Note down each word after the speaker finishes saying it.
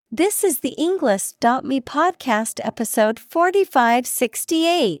This is the English.me podcast episode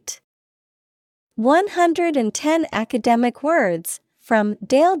 4568. 110 academic words from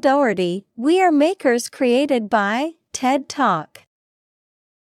Dale Dougherty. We are makers, created by TED Talk.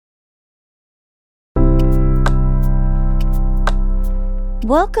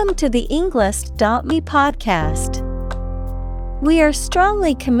 Welcome to the English.me podcast. We are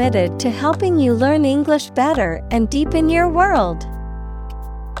strongly committed to helping you learn English better and deepen your world.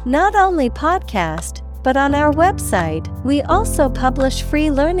 Not only podcast, but on our website, we also publish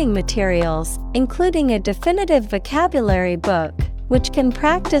free learning materials, including a definitive vocabulary book, which can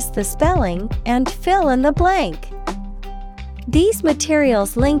practice the spelling and fill in the blank. These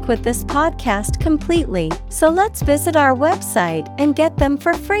materials link with this podcast completely, so let's visit our website and get them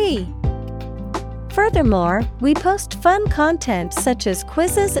for free. Furthermore, we post fun content such as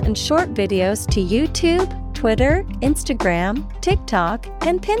quizzes and short videos to YouTube, Twitter, Instagram, TikTok,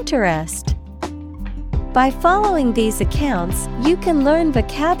 and Pinterest. By following these accounts, you can learn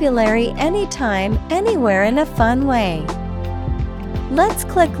vocabulary anytime, anywhere in a fun way. Let's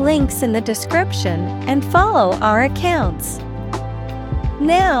click links in the description and follow our accounts.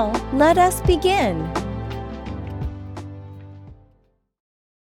 Now, let us begin.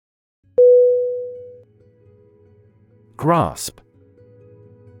 Grasp.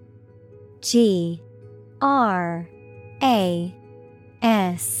 G-R-A-S-P.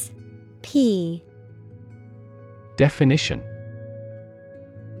 Definition: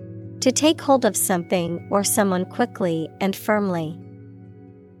 To take hold of something or someone quickly and firmly.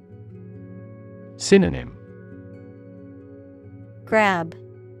 Synonym: Grab,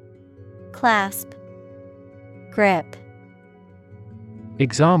 clasp, grip.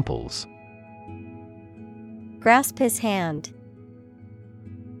 Examples: Grasp his hand.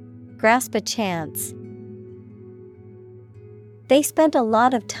 Grasp a chance. They spent a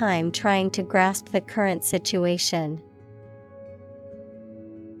lot of time trying to grasp the current situation.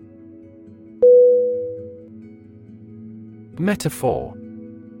 Metaphor.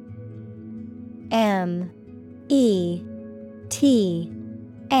 M-E-T-A-P-H-O-R.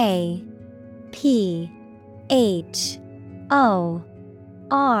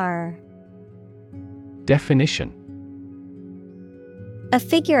 Definition: A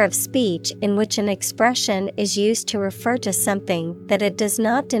figure of speech in which an expression is used to refer to something that it does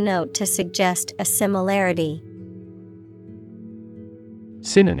not denote to suggest a similarity.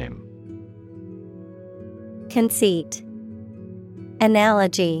 Synonym: Conceit,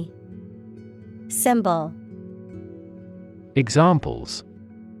 analogy, symbol. Examples: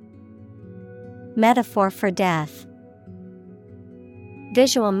 Metaphor for death.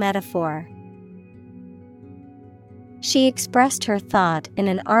 Visual metaphor. She expressed her thought in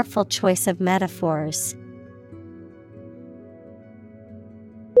an artful choice of metaphors.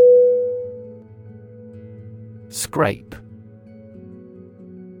 Scrape.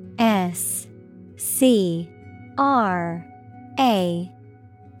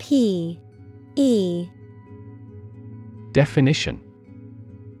 S-C-R-A-P-E. Definition: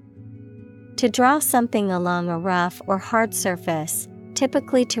 To draw something along a rough or hard surface,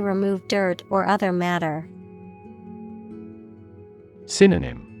 typically to remove dirt or other matter.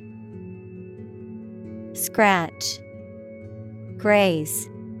 Synonym: Scratch, graze,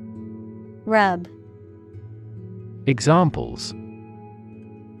 rub. Examples: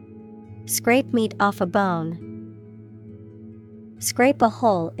 Scrape meat off a bone. Scrape a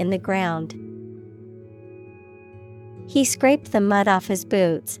hole in the ground. He scraped the mud off his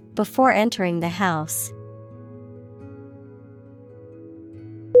boots before entering the house.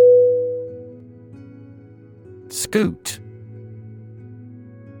 Scoot.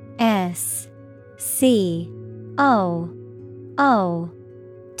 S-C-O-O-T.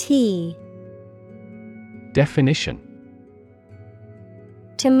 Definition: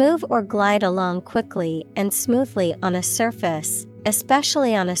 To move or glide along quickly and smoothly on a surface,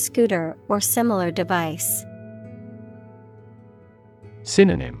 especially on a scooter or similar device.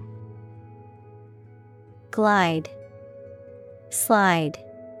 Synonym: Glide, slide,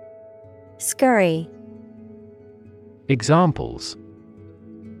 scurry. Examples: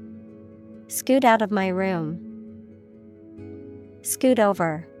 Scoot out of my room. Scoot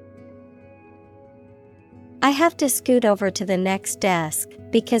over. I have to scoot over to the next desk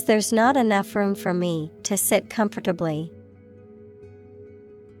because there's not enough room for me to sit comfortably.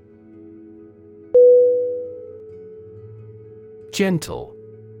 Gentle.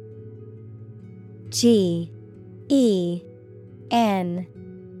 G-E-N-T-L-E.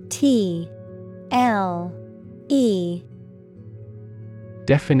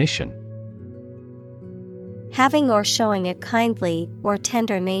 Definition: having or showing a kindly or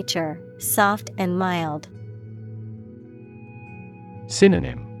tender nature, soft and mild.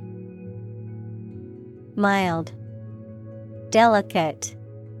 Synonym: Mild, delicate,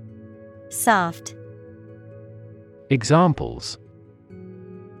 soft. Examples: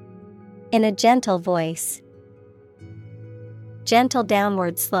 In a gentle voice. Gentle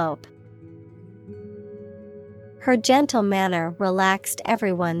downward slope. Her gentle manner relaxed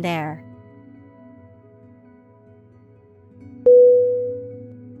everyone there.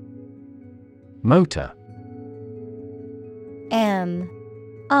 Motor. M-O-T-O-R.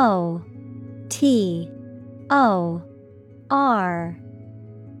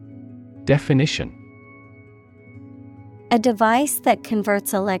 Definition: A device that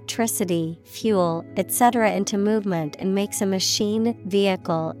converts electricity, fuel, etc. into movement and makes a machine,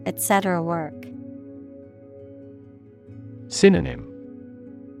 vehicle, etc. work. Synonym: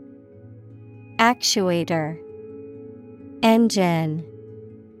 Actuator, engine,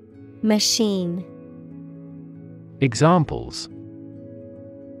 machine. Examples: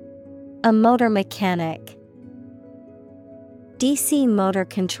 A motor mechanic. DC motor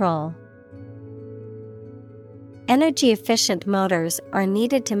control. Energy-efficient motors are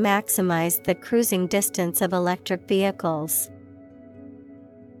needed to maximize the cruising distance of electric vehicles.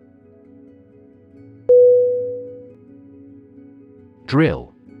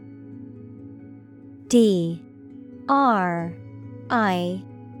 Drill. D-R-I-L-L.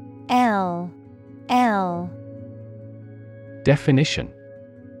 Definition: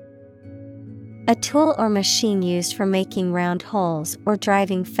 A tool or machine used for making round holes or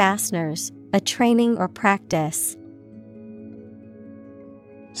driving fasteners, a training or practice.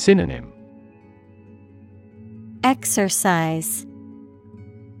 Synonym: Exercise,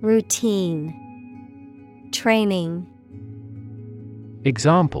 routine, training.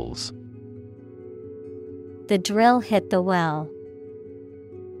 Examples: The drill hit the well.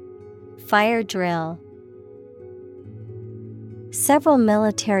 Fire drill. Several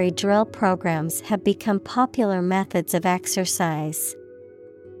military drill programs have become popular methods of exercise.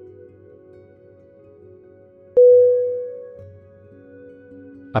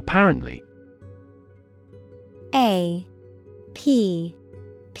 Apparently. A P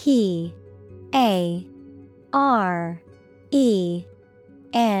P A R E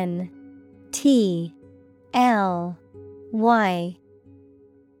N T L Y.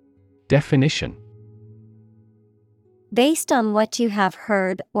 Definition: Based on what you have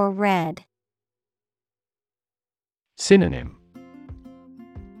heard or read. Synonym: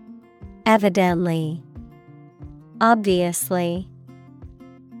 Evidently, obviously,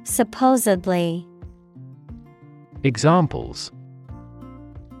 supposedly. Examples: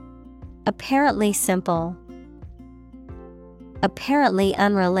 Apparently simple. Apparently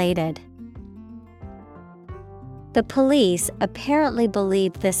unrelated. The police apparently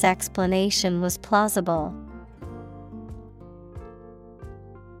believed this explanation was plausible.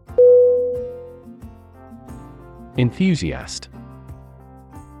 Enthusiast.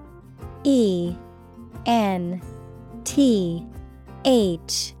 E N T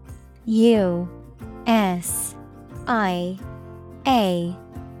H U S I A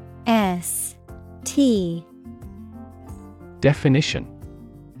S T. Definition: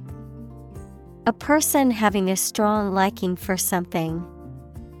 A person having a strong liking for something.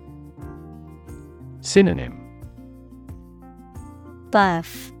 Synonym: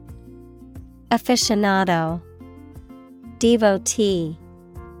 Buff, aficionado, devotee.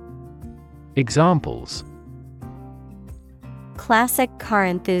 Examples: Classic car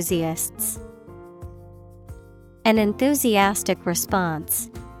enthusiasts. An enthusiastic response.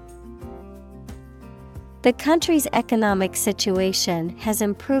 The country's economic situation has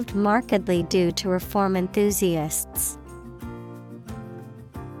improved markedly due to reform enthusiasts.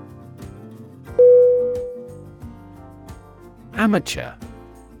 Amateur.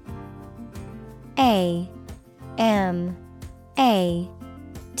 A M A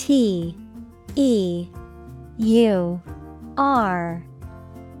T E U R.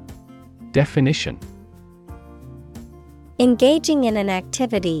 Definition: Engaging in an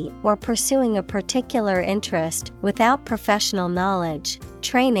activity or pursuing a particular interest without professional knowledge,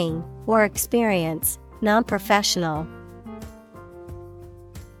 training, or experience, non-professional.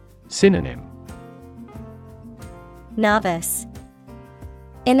 Synonym: Novice,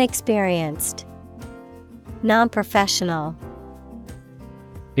 inexperienced, non-professional.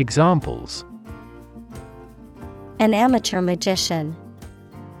 Examples: An amateur magician.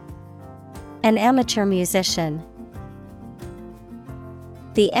 An amateur musician.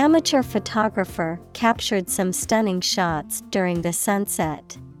 The amateur photographer captured some stunning shots during the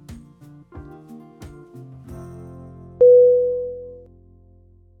sunset.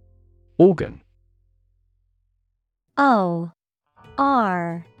 Organ. O-R-G-A-N.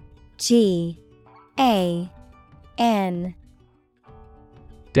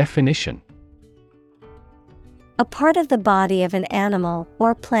 Definition. A part of the body of an animal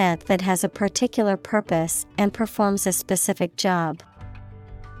or plant that has a particular purpose and performs a specific job.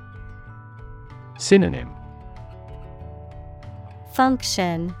 Synonym.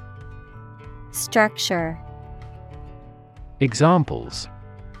 Function, structure. Examples.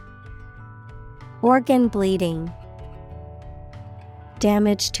 Organ bleeding,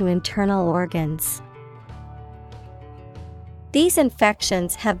 damage to internal organs. These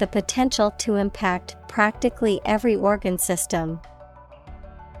infections have the potential to impact practically every organ system.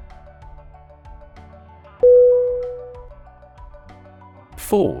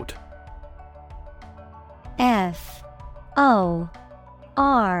 Ford. F-O-R-D.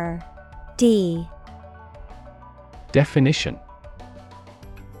 Definition.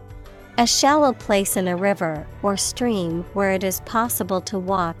 A shallow place in a river or stream where it is possible to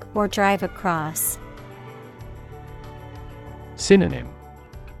walk or drive across. Synonym.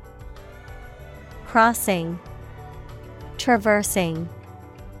 Crossing, traversing,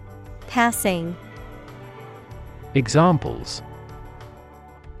 passing. Examples.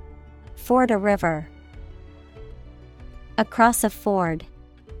 Ford a river. Across a ford.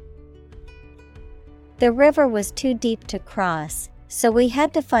 The river was too deep to cross, so we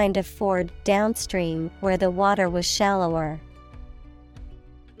had to find a ford downstream where the water was shallower.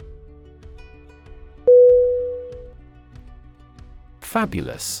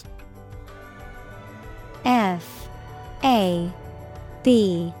 Fabulous. F-A-B-U-L-O-U-S.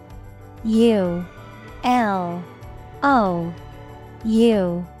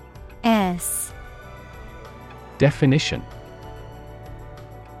 Definition.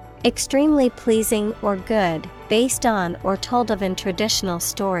 Extremely pleasing or good, based on or told of in traditional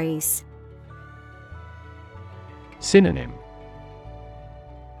stories. Synonym.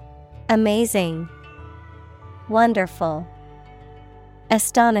 Amazing, wonderful,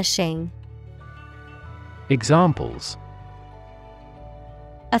 astonishing. Examples.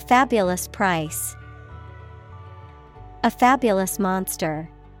 A fabulous price. A fabulous monster.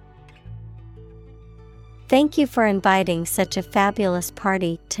 Thank you for inviting such a fabulous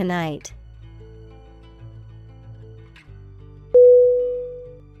party tonight.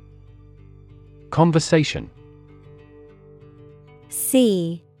 Conversation.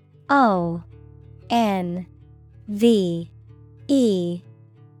 C-O-N-V-E-R-S-A-T-I-O-N.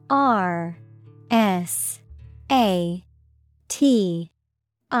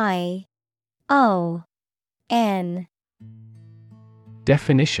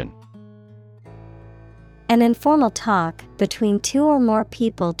 Definition. An informal talk between two or more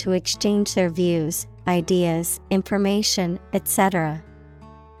people to exchange their views, ideas, information, etc.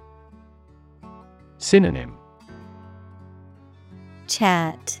 Synonym.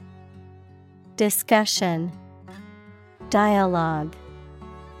 Chat, discussion, dialogue.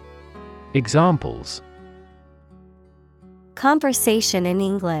 Examples. Conversation in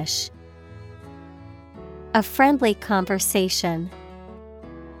English. A friendly conversation.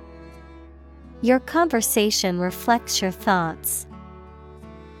 Your conversation reflects your thoughts.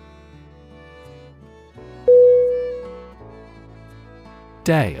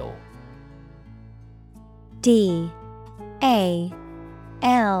 Dale. D-A-L-E.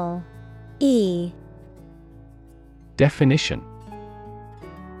 Definition.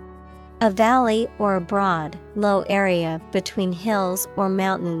 A valley or a broad, low area between hills or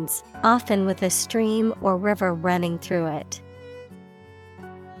mountains, often with a stream or river running through it.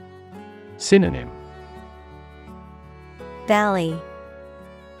 Synonym. Valley,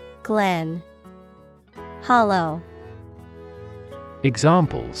 glen, hollow.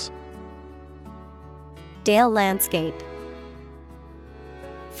 Examples. Dale landscape.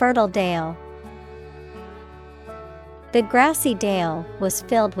 Fertile dale. The grassy dale was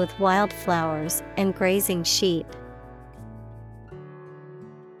filled with wildflowers and grazing sheep.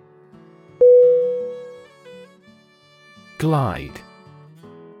 Glide.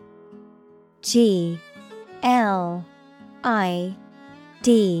 G-L-I-D-E.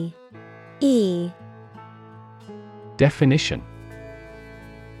 Definition.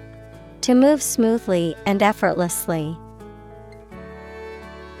 To move smoothly and effortlessly.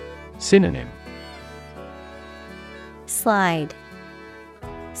 Synonym. Slide,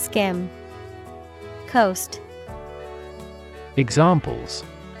 skim, coast. Examples.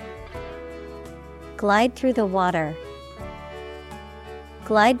 Glide through the water.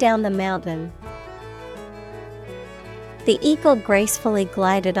 Glide down the mountain. The eagle gracefully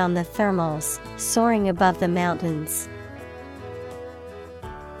glided on the thermals, soaring above the mountains.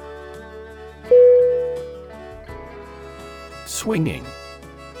 Swinging.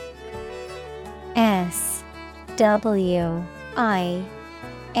 SWINGing.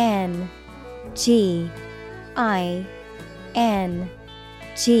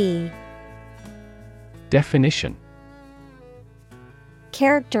 Definition.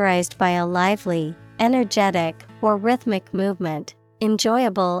 Characterized by a lively, energetic, or rhythmic movement,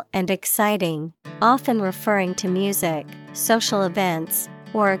 enjoyable and exciting, often referring to music, social events,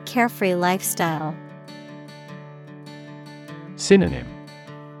 or a carefree lifestyle. Synonym.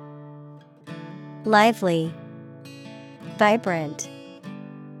 Lively, vibrant,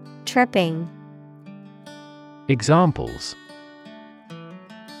 tripping. Examples.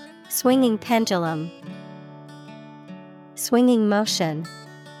 Swinging pendulum, swinging motion.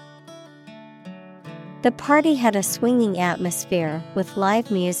 The party had a swinging atmosphere with live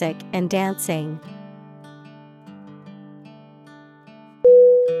music and dancing.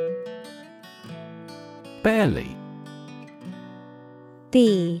 Barely.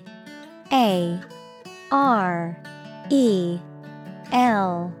 B-A-R-E-L-Y.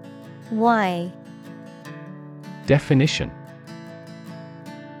 Definition.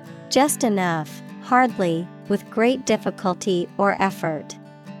 Just enough, hardly, with great difficulty or effort.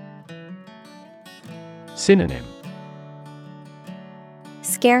 Synonym.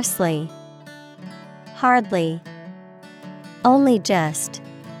 Scarcely, hardly, only just.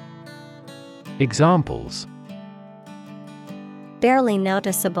 Examples. Barely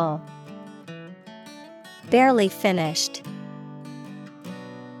noticeable, barely finished.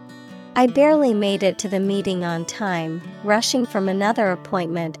 I barely made it to the meeting on time, rushing from another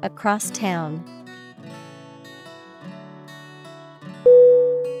appointment across town.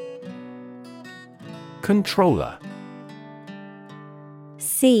 Controller.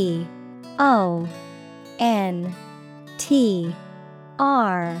 CONTROLLER.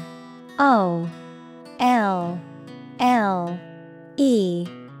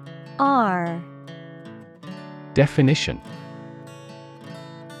 Definition.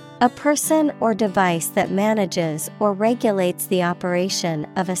 A person or device that manages or regulates the operation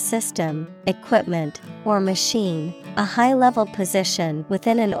of a system, equipment, or machine, a high-level position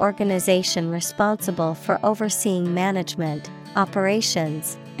within an organization responsible for overseeing management,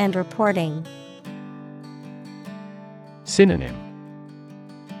 operations, and reporting. Synonym.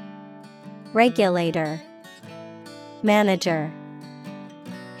 Regulator, manager,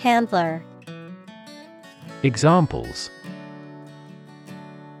 handler. Examples.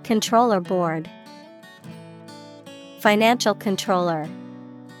 Controller board, financial controller.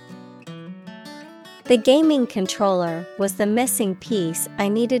 The gaming controller was the missing piece I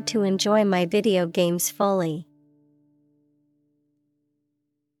needed to enjoy my video games fully.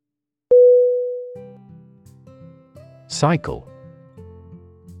 Cycle.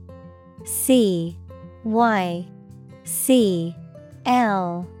 CYCLE.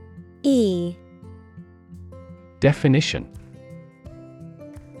 Definition.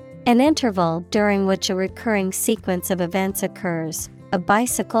 An interval during which a recurring sequence of events occurs, a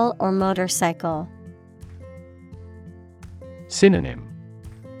bicycle or motorcycle. Synonym.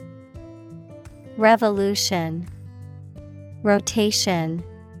 Revolution, rotation,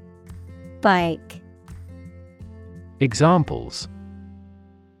 bike. Examples.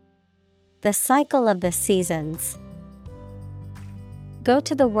 The cycle of the seasons. Go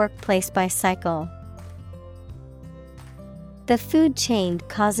to the workplace by cycle. The food chain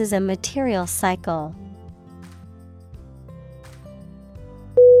causes a material cycle.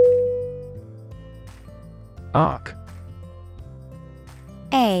 Arc.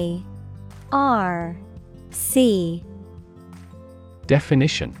 A-R-C.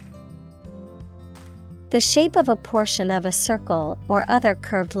 Definition. The shape of a portion of a circle or other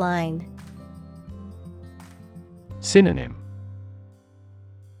curved line. Synonym.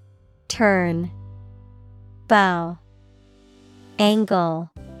 Turn, bow, angle.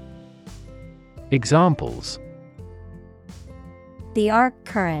 Examples. The arc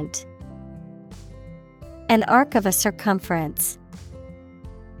current. An arc of a circumference.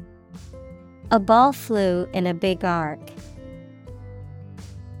 A ball flew in a big arc.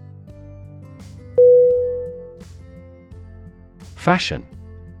 Fashion.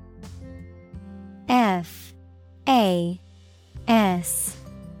 F-A-S-H-I-O-N.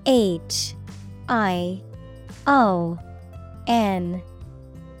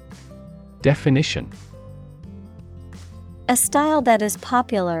 Definition. A style that is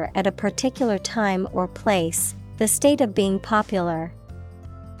popular at a particular time or place, the state of being popular.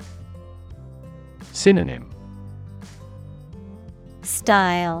 Synonym.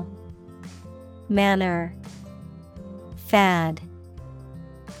 Style, manner, fad.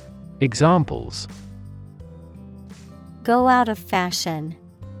 Examples. go out of fashion.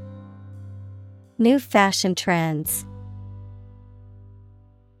 New fashion trends.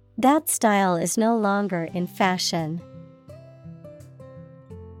 That style is no longer in fashion.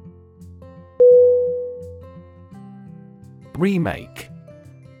 Remake.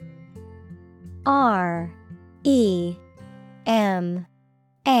 R-E-M-A-K-E.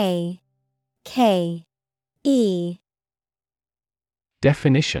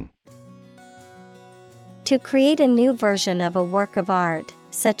 Definition. To create a new version of a work of art,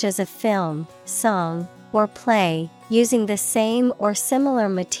 such as a film, song, or play, using the same or similar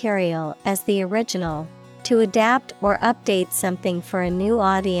material as the original. To adapt or update something for a new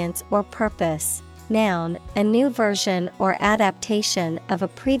audience or purpose. Noun, a new version or adaptation of a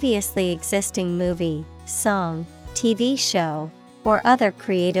previously existing movie, song, TV show, or other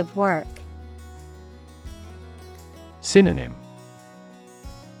creative work. Synonym.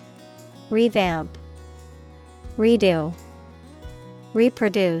 Revamp, redo,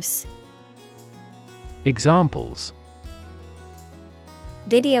 reproduce. Examples.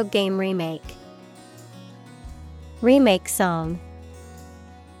 Video game remake. Remake song.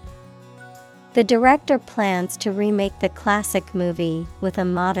 The director plans to remake the classic movie with a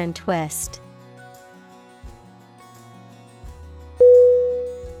modern twist.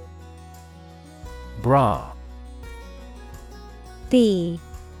 Bra. B-R-A.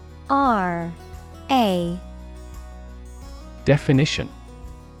 Definition.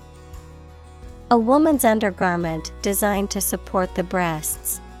 A woman's undergarment designed to support the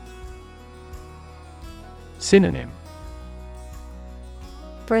breasts. Synonym.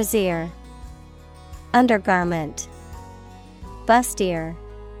 Brassiere, undergarment, bustier.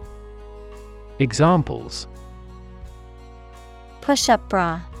 Examples. Push-up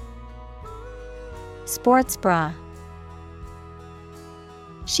bra, sports bra.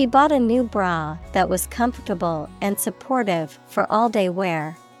 She bought a new bra that was comfortable and supportive for all-day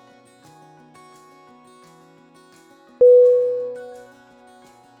wear.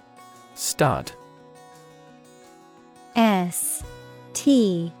 Stud.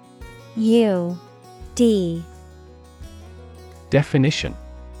 S-T-U-D. Definition.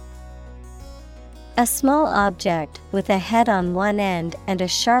 A small object with a head on one end and a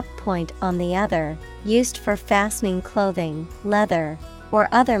sharp point on the other, used for fastening clothing, leather, or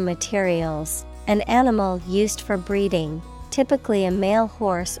other materials. An animal used for breeding, typically a male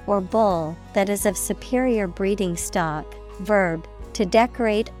horse or bull that is of superior breeding stock. Verb, to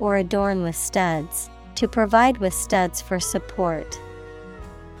decorate or adorn with studs, to provide with studs for support.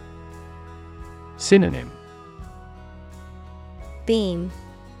 Synonym. Beam,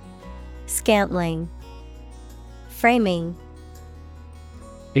 scantling, framing.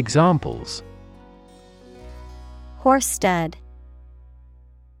 Examples. Horse stud,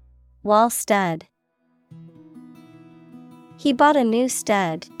 wall stud. He bought a new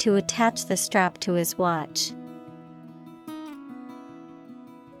stud to attach the strap to his watch.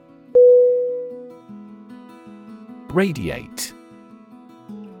 Radiate.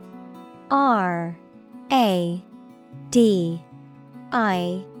 R-A-D-I-A-T-E.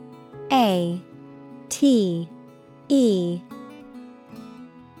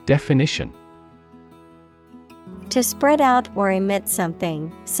 Definition. To spread out or emit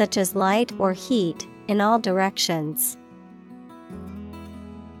something, such as light or heat, in all directions.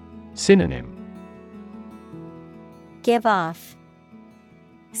 Synonym. Give off,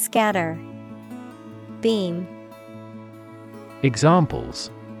 scatter, beam. Examples.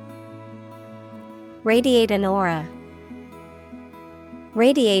 Radiate an aura.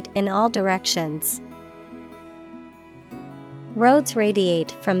 Radiate in all directions. Roads radiate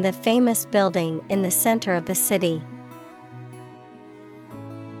from the famous building in the center of the city.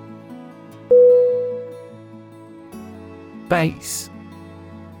 Base.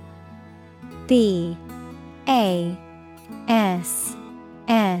 B-A-S-S.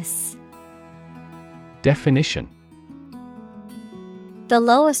 Definition. The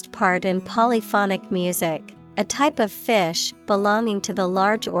lowest part in polyphonic music, a type of fish belonging to the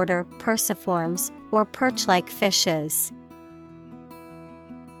large order Perciformes, or perch-like fishes.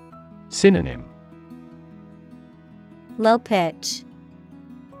 Synonym. Low pitch,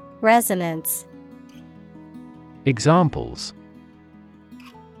 resonance. Examples.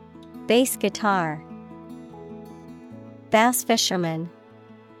 Bass guitar, bass fisherman.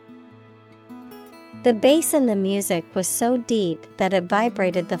 The bass in the music was so deep that it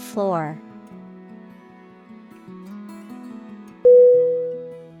vibrated the floor.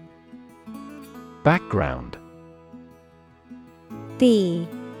 Background. B-A-C-K-G-R-O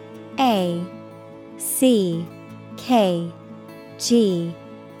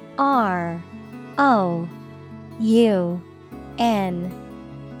U N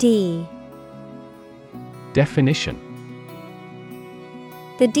D. Definition: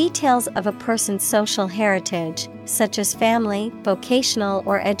 the details of a person's social heritage, such as family, vocational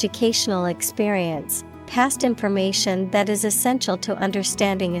or educational experience, past information that is essential to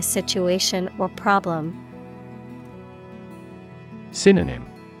understanding a situation or problem. Synonym: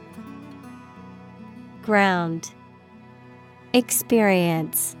 Ground,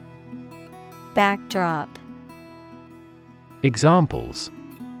 experience, backdrop. Examples: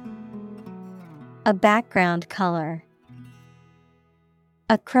 a background color,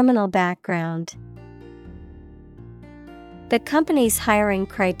 a criminal background. The company's hiring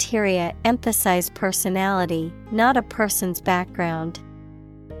criteria emphasize personality, not a person's background.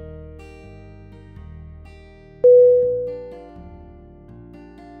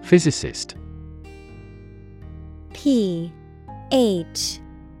 Physicist. P H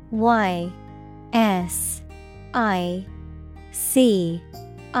Y S I C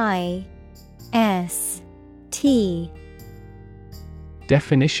I S T.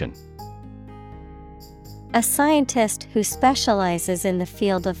 Definition: a scientist who specializes in the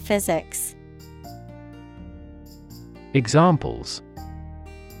field of physics. Examples: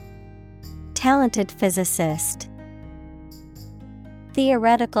 talented physicist,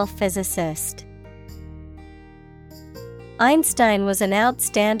 theoretical physicist. Einstein was an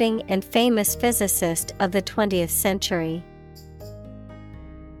outstanding and famous physicist of the 20th century.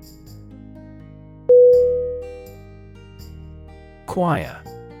 Choir.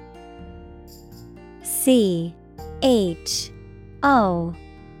 C H O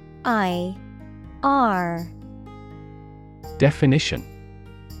I R. Definition: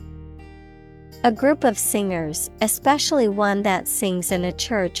 a group of singers, especially one that sings in a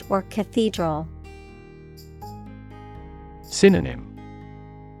church or cathedral. Synonym: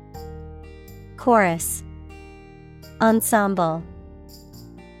 chorus, ensemble,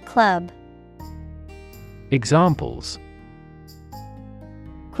 club. Examples: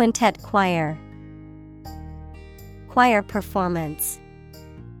 quintet choir, choir performance.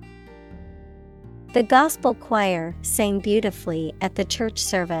 The gospel choir sang beautifully at the church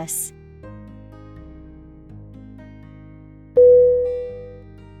service.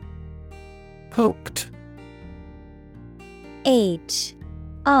 Hooked. H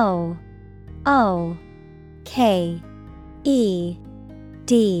O O K E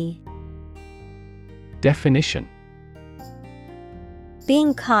D. Definition: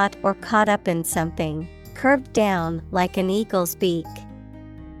 being caught or caught up in something, curved down like an eagle's beak.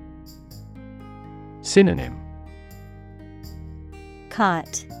 Synonym: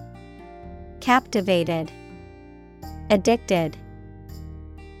 caught, captivated, addicted.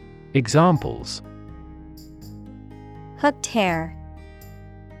 Examples: hooked hair,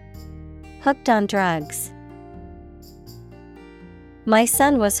 hooked on drugs. My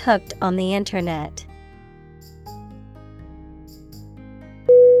son was hooked on the internet.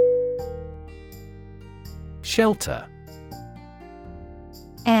 Shelter.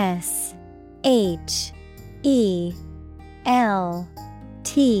 S H E L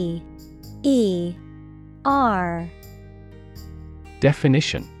T E R.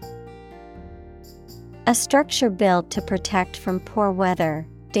 Definition: a structure built to protect from poor weather,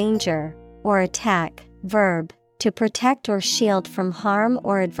 danger, or attack. Verb, to protect or shield from harm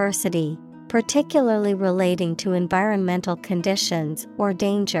or adversity, particularly relating to environmental conditions or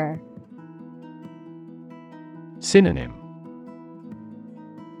danger. Synonym: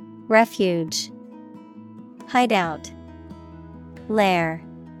 refuge, hideout, lair.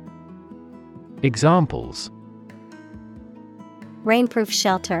 Examples: rainproof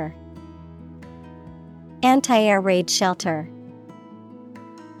shelter, anti-air raid shelter.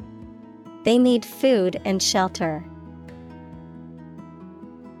 They need food and shelter.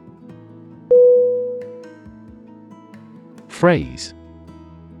 Phrase.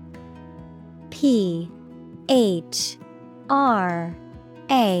 P H R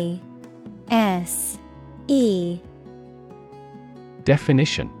A S E.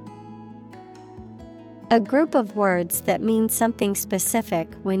 Definition: a group of words that mean something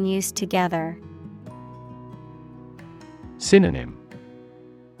specific when used together. Synonym: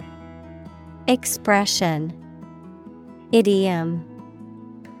 expression, idiom,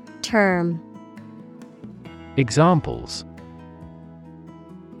 term. Examples: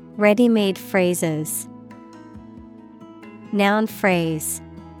 ready-made phrases, noun phrase.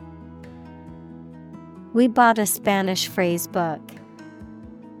 We bought a Spanish phrase book.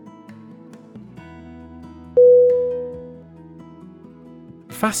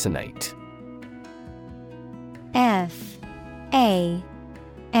 Fascinate. F A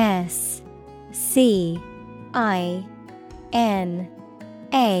S C I N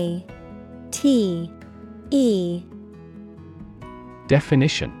A T E.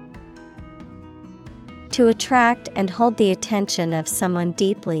 Definition: To attract and hold the attention of someone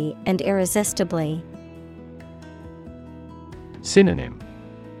deeply and irresistibly. Synonym: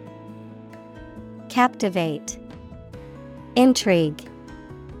 Captivate, intrigue,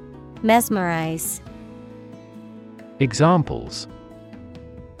 mesmerize. Examples: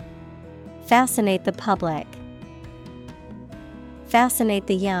 Fascinate the public. Fascinate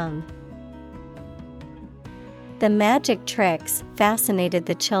the young. The magic tricks fascinated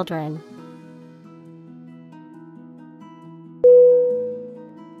the children.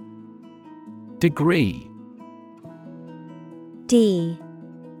 Degree. D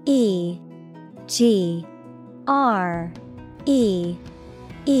E G R E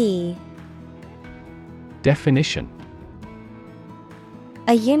E. Definition: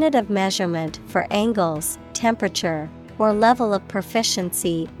 A unit of measurement for angles, temperature, or level of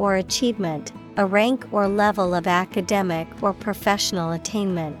proficiency or achievement, a rank or level of academic or professional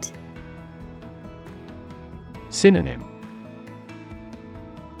attainment. Synonym: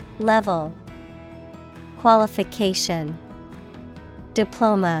 Level, qualification,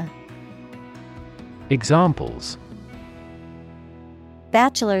 diploma. Examples: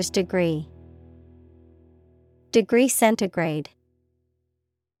 Bachelor's degree. Degree centigrade.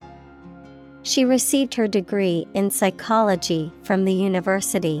 She received her degree in psychology from the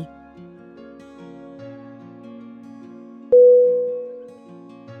university.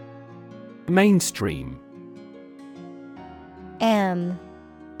 Mainstream. M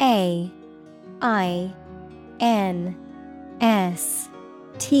A I N S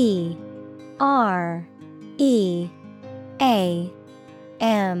T R E A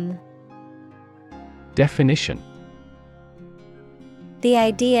M. Definition: The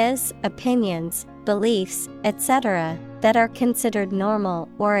ideas, opinions, beliefs, etc., that are considered normal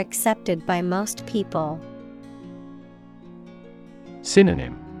or accepted by most people.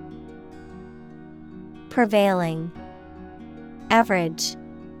 Synonym: Prevailing, average,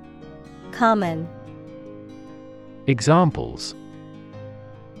 common. Examples: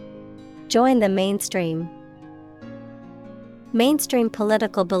 Join the mainstream. Mainstream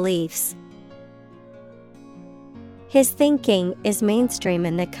political beliefs. His thinking is mainstream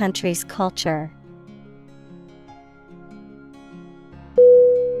in the country's culture.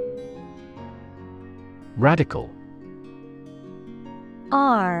 Radical.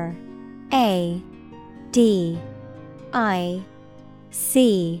 R A D I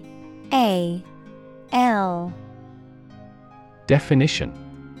C A L. Definition: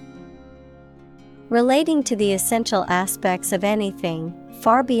 Relating to the essential aspects of anything,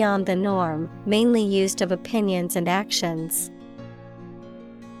 far beyond the norm, mainly used of opinions and actions.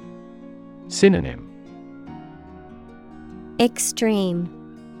 Synonym: Extreme,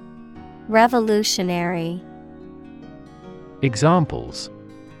 revolutionary. Examples: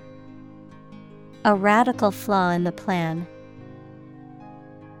 A radical flaw in the plan.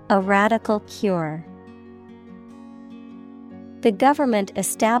 A radical cure. The government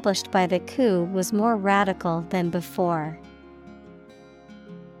established by the coup was more radical than before.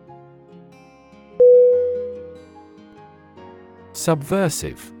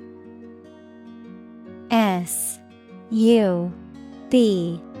 Subversive. S U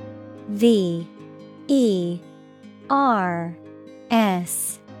B V E R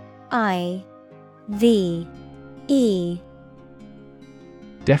S I V E.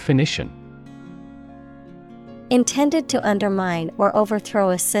 Definition: Intended to undermine or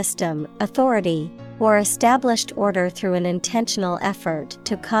overthrow a system, authority, or established order through an intentional effort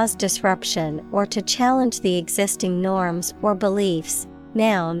to cause disruption or to challenge the existing norms or beliefs.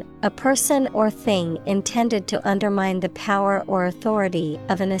 Noun, a person or thing intended to undermine the power or authority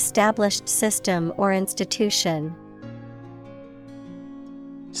of an established system or institution.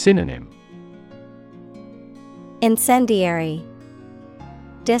 Synonym: Incendiary,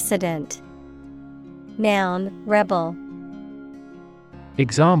 dissident. Noun, rebel.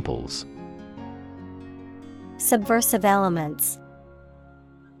 Examples: Subversive elements.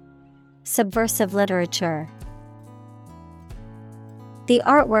 Subversive literature. The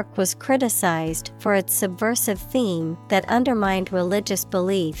artwork was criticized for its subversive theme that undermined religious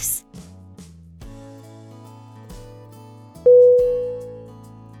beliefs.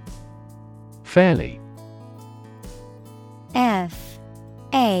 Fairly. F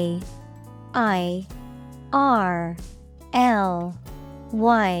A I R L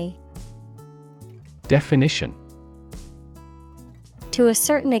Y. Definition: To a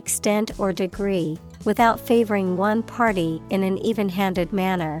certain extent or degree, without favoring one party in an even-handed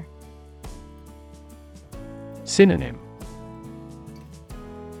manner. Synonym: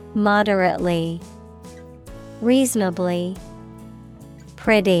 moderately, reasonably,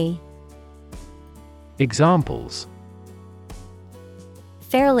 pretty. Examples: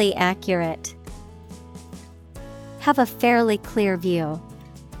 Fairly accurate. Have a fairly clear view.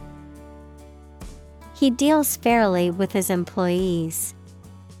 He deals fairly with his employees.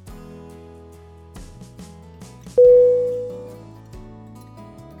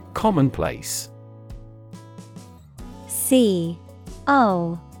 Commonplace. COMmonplace.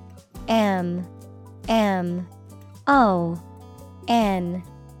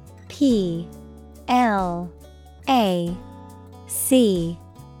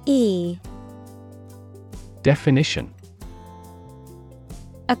 Definition: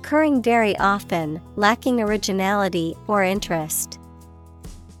 Occurring very often, lacking originality or interest.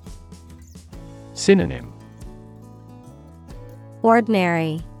 Synonym: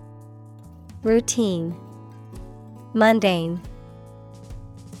 Ordinary, routine, mundane.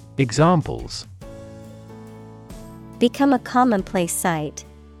 Examples: Become a commonplace sight.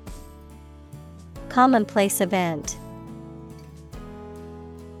 Commonplace event.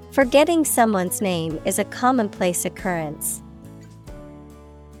 Forgetting someone's name is a commonplace occurrence.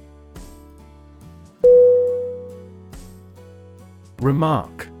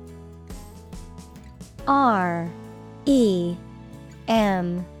 Remark. REMARK.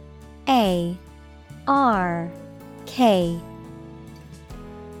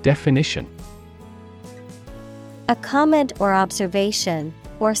 Definition: A comment or observation,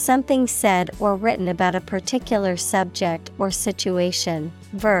 or something said or written about a particular subject or situation.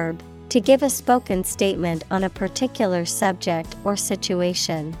 Verb, to give a spoken statement on a particular subject or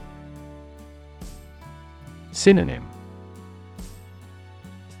situation. Synonym: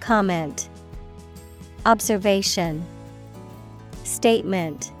 Comment, observation,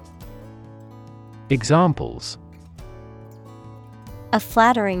 statement. Examples: A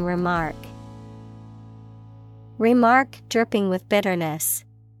flattering remark. Remark dripping with bitterness.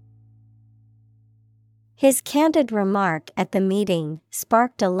 His candid remark at the meeting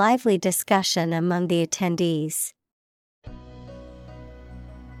sparked a lively discussion among the attendees.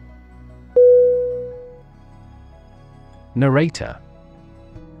 Narrator.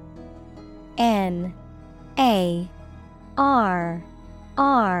 NARRATOR.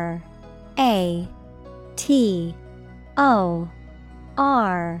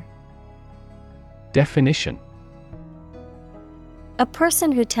 Definition: A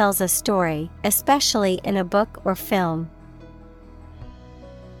person who tells a story, especially in a book or film.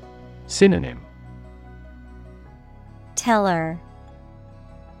 Synonym: Teller,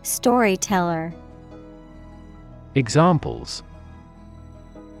 storyteller. Examples: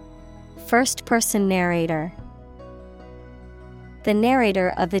 First-person narrator. The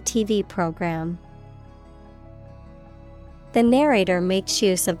narrator of the TV program. The narrator makes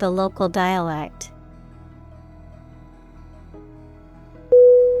use of the local dialect.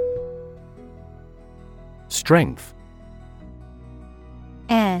 Strength.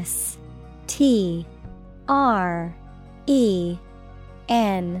 STRENGTH.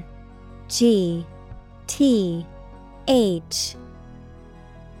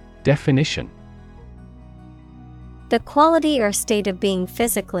 Definition: The quality or state of being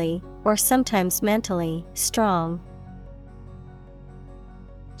physically, or sometimes mentally, strong.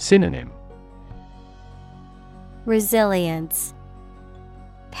 Synonym: Resilience,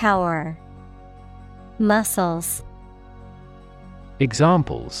 power, muscles.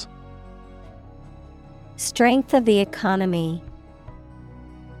 Examples: Strength of the economy.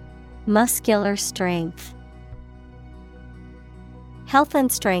 Muscular strength. Health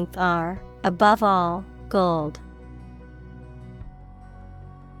and strength are, above all, gold.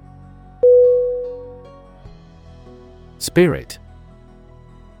 Spirit.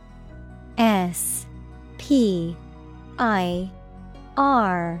 SPIRIT.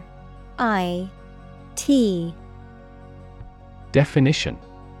 Definition: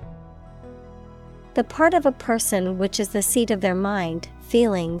 The part of a person which is the seat of their mind,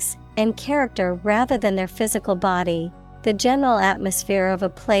 feelings, and character rather than their physical body, the general atmosphere of a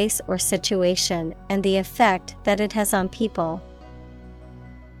place or situation, and the effect that it has on people.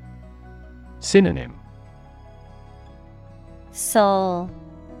 Synonym: Soul,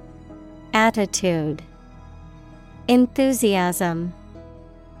 attitude, enthusiasm.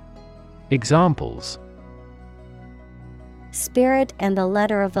 Examples: Spirit and the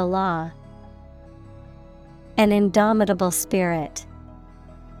letter of the law. An indomitable spirit.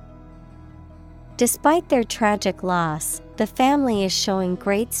 Despite their tragic loss, the family is showing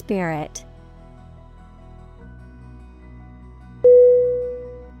great spirit.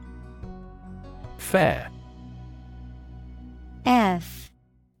 Fair.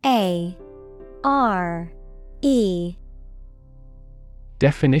 R E.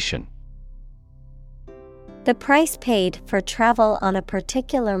 Definition: The price paid for travel on a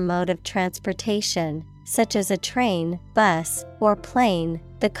particular mode of transportation, such as a train, bus, or plane,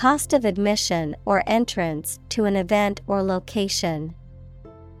 the cost of admission or entrance to an event or location.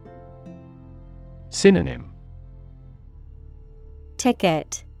 Synonym: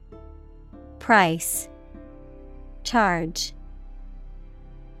 Ticket, price, charge.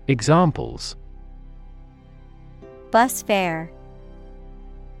 Examples: Bus fare,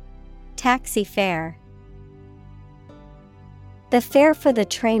 taxi fare. The fare for the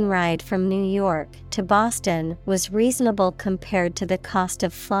train ride from New York to Boston was reasonable compared to the cost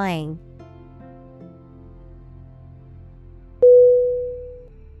of flying.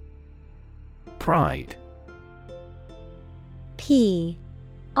 Pride. P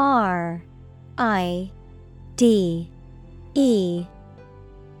R I D E.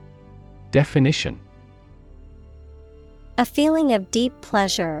 Definition: A feeling of deep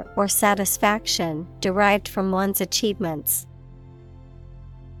pleasure or satisfaction derived from one's achievements.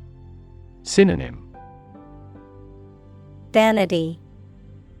 Synonym: Vanity,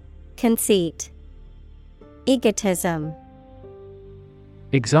 conceit, egotism.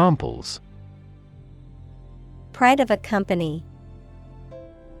 Examples: Pride of a company.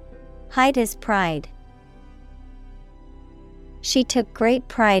 Hide his pride. She took great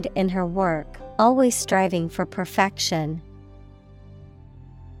pride in her work, always striving for perfection.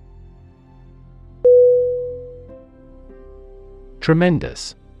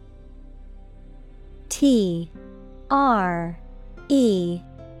 Tremendous. T R E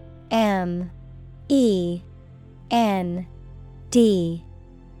M E N D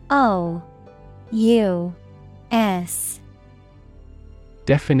O U S.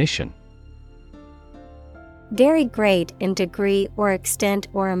 Definition: Very great in degree or extent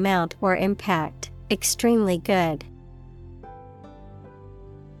or amount or impact, extremely good.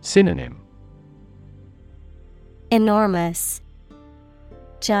 Synonym: Enormous,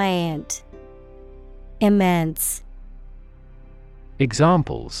 giant, immense.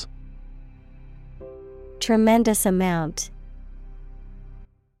 Examples: Tremendous amount,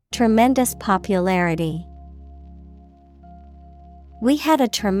 tremendous popularity. We had a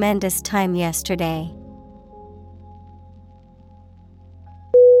tremendous time yesterday.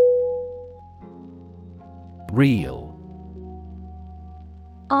 Real.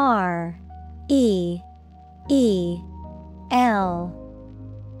 R E E L.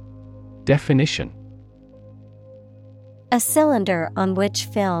 Definition: A cylinder on which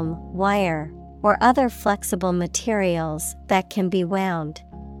film, wire, or other flexible materials that can be wound.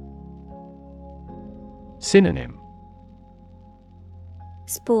 Synonym: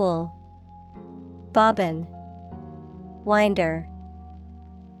 Spool, bobbin, winder.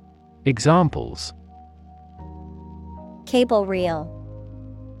 Examples: Cable reel,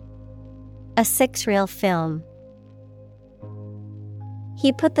 a 6-reel film.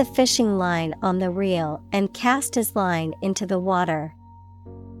 He put the fishing line on the reel and cast his line into the water.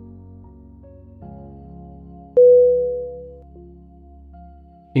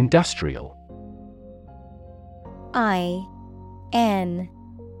 Industrial. I N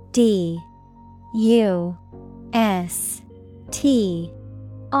D U S T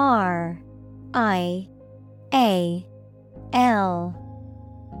R I A L.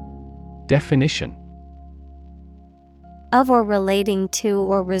 Definition: Of or relating to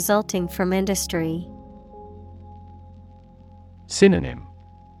or resulting from industry. Synonym: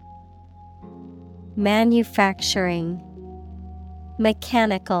 Manufacturing,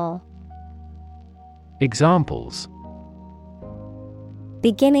 mechanical. Examples: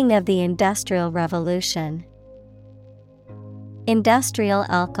 Beginning of the Industrial Revolution. Industrial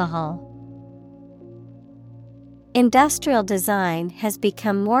alcohol. Industrial design has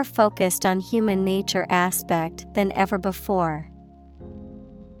become more focused on human nature aspect than ever before.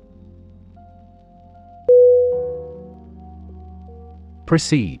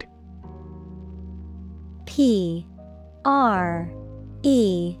 Proceed. P R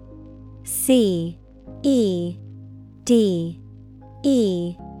E C E D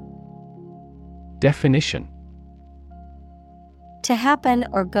E. Definition: To happen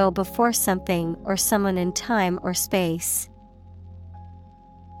or go before something or someone in time or space.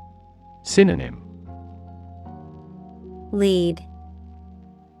 Synonym: Lead,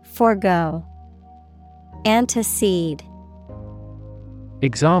 forego, antecede.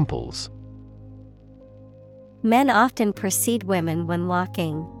 Examples: Men often precede women when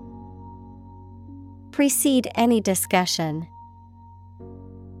walking. Precede any discussion.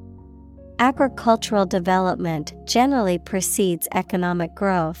 Agricultural development generally precedes economic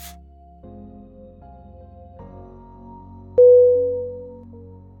growth.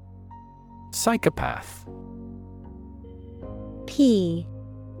 Psychopath. Psychopath.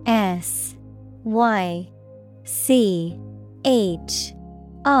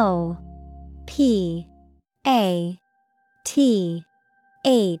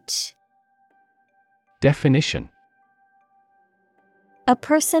 Definition: A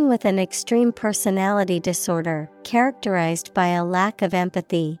person with an extreme personality disorder, characterized by a lack of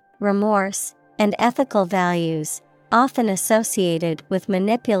empathy, remorse, and ethical values, often associated with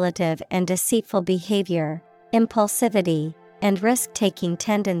manipulative and deceitful behavior, impulsivity, and risk-taking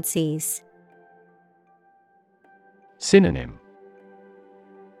tendencies. Synonym: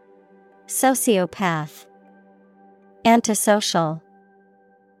 Sociopath, antisocial,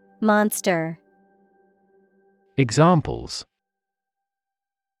 monster. Examples: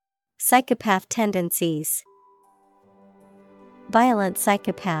 Psychopath tendencies. Violent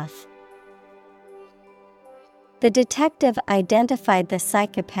psychopath. The detective identified the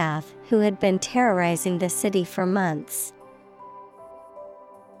psychopath who had been terrorizing the city for months.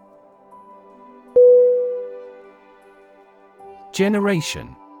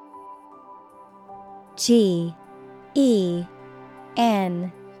 Generation.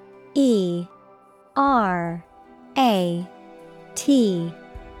 Generation.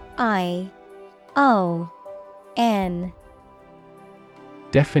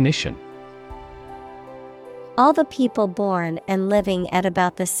 Definition: All the people born and living at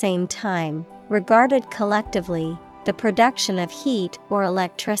about the same time, regarded collectively, the production of heat or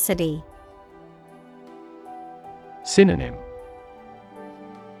electricity. Synonym: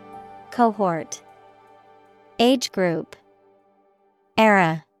 Cohort, age group,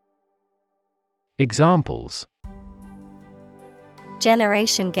 era. Examples: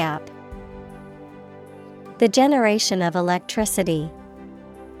 Generation gap. The generation of electricity.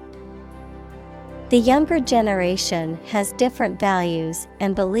 The younger generation has different values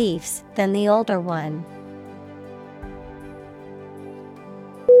and beliefs than the older one.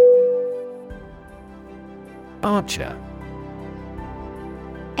 Archer.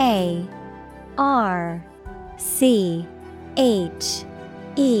 Archer.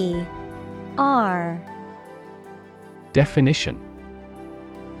 Definition: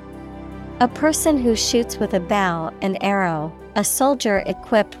 A person who shoots with a bow and arrow, a soldier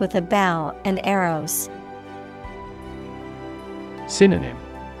equipped with a bow and arrows. Synonym: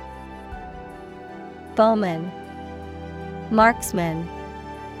 Bowman, marksman,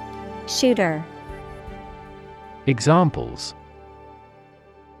 shooter. Examples: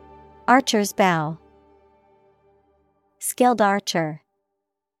 Archer's bow. Skilled archer.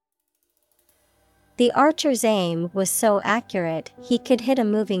 The archer's aim was so accurate he could hit a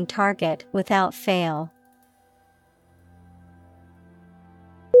moving target without fail.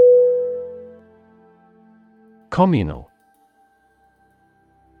 Communal.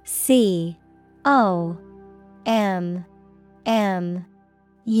 COMMUNAL.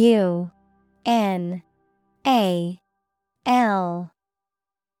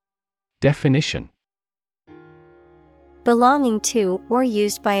 Definition: Belonging to or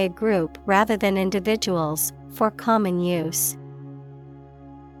used by a group rather than individuals, for common use.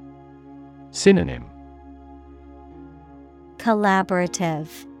 Synonym: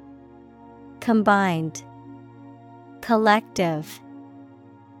 Collaborative, combined, collective.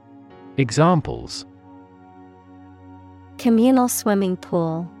 Examples: Communal swimming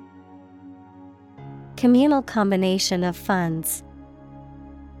pool. Communal combination of funds.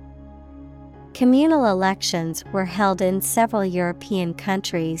 Communal elections were held in several European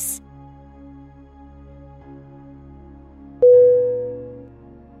countries.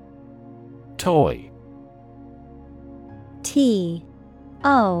 Toy. Toy.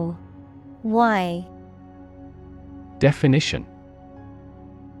 Definition: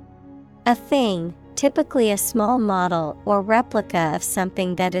 A thing, typically a small model or replica of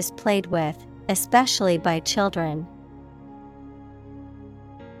something that is played with, especially by children.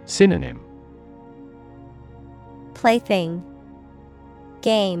 Synonym: Plaything,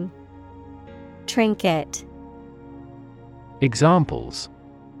 game, trinket. Examples: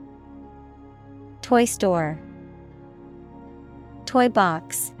 Toy store, toy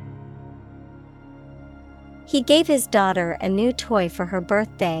box. He gave his daughter a new toy for her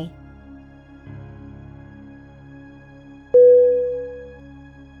birthday.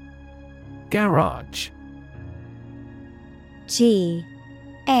 Garage. Garage.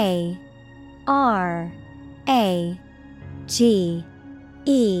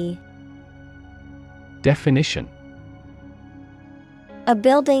 Definition: A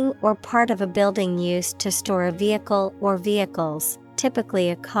building or part of a building used to store a vehicle or vehicles, typically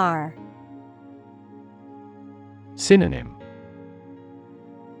a car. Synonym: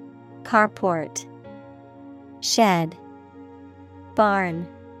 carport, shed, barn.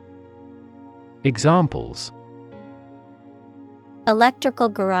 Examples: Electrical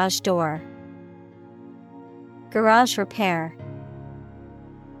garage door, garage repair.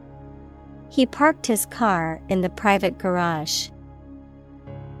 He parked his car in the private garage.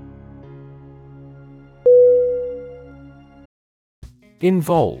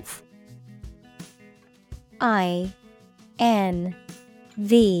 Involve. INVOLVE.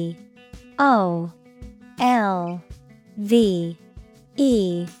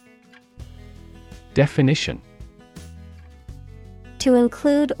 Definition: To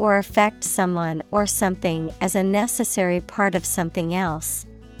include or affect someone or something as a necessary part of something else.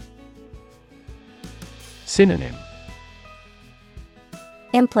 Synonym: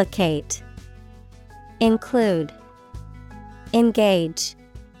 Implicate, include, engage.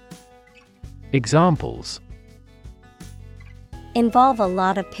 Examples: Involve a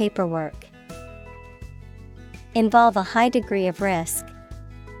lot of paperwork. Involve a high degree of risk.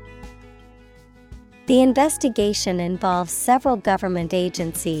 The investigation involves several government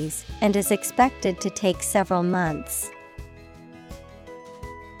agencies and is expected to take several months.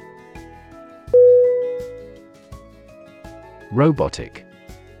 Robotic.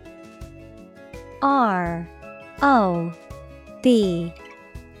 ROBOTIC.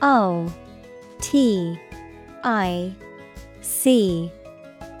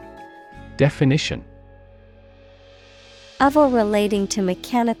 Definition: Of or relating to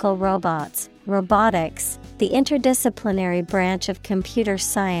mechanical robots, robotics, the interdisciplinary branch of computer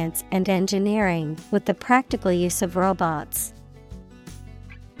science and engineering with the practical use of robots.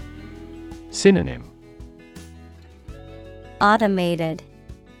 Synonym: Automated,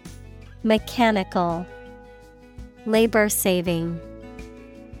 mechanical, labor-saving.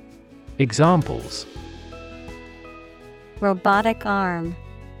 Examples: Robotic arm,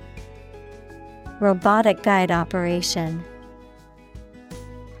 robotic guide operation.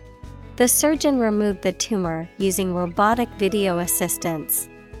 The surgeon removed the tumor using robotic video assistance.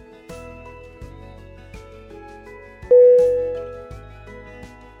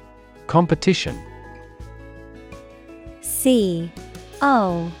 Competition. COMPETITION.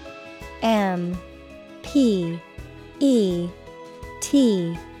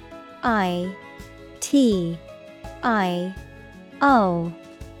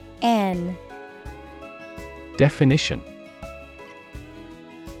 Definition: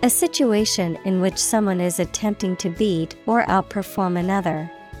 A situation in which someone is attempting to beat or outperform another.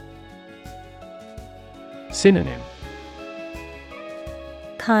 Synonym: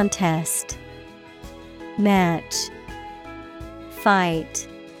 Contest, match, fight.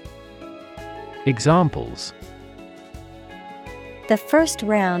 Examples: The first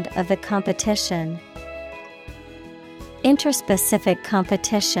round of the competition. Interspecific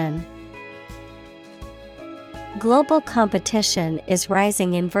competition. Global competition is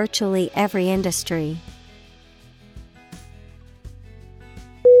rising in virtually every industry.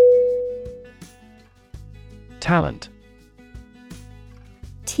 Talent.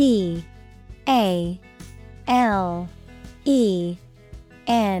 TALENT.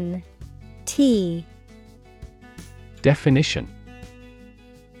 Definition: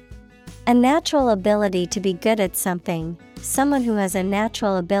 A natural ability to be good at something. Someone who has a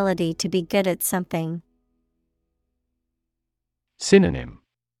natural ability to be good at something. Synonym: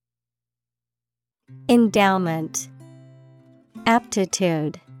 Endowment,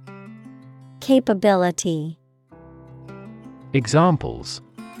 aptitude, capability. Examples: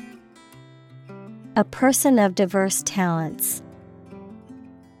 A person of diverse talents.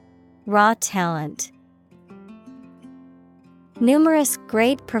 Raw talent. Numerous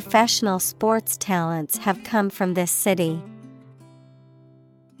great professional sports talents have come from this city.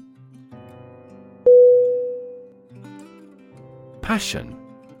 Passion.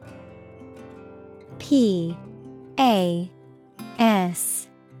 PASSION.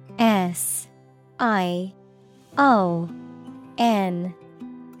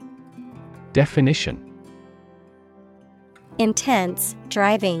 Definition: Intense,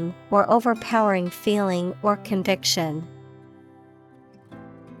 driving, or overpowering feeling or conviction.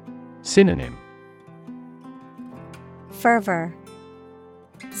 Synonym: Fervor,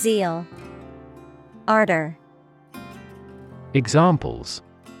 zeal, ardor. Examples: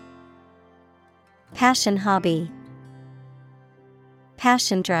 Passion hobby.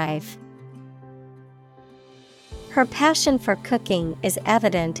 Passion drive. Her passion for cooking is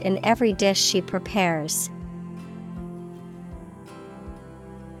evident in every dish she prepares.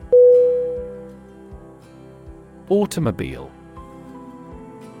 Automobile.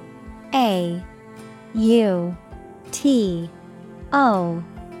 AUTOMOBILE.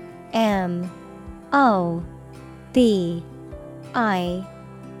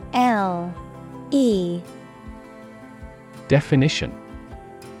 Definition: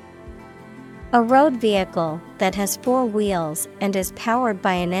 a road vehicle that has four wheels and is powered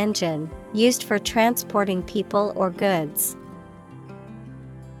by an engine, used for transporting people or goods.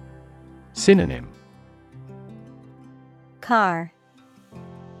 Synonym: Car,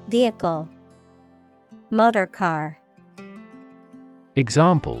 vehicle, motor car.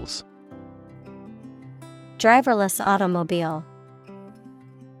 Examples: driverless automobile,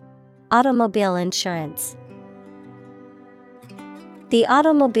 automobile insurance. The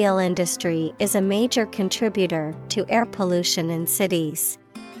automobile industry is a major contributor to air pollution in cities.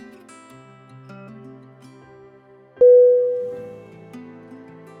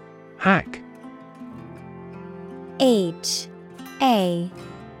 Hack. H-A-C-K.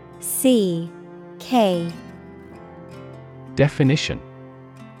 Definition: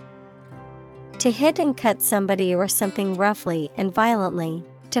 to hit and cut somebody or something roughly and violently,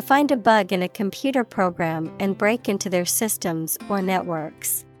 to find a bug in a computer program and break into their systems or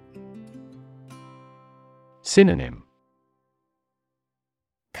networks. Synonym: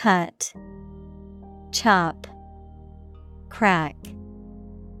 Cut, chop, crack.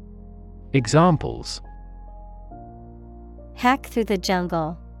 Examples: hack through the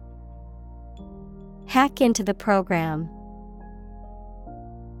jungle, hack into the program.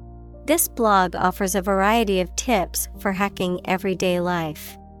 This blog offers a variety of tips for hacking everyday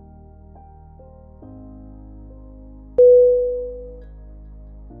life.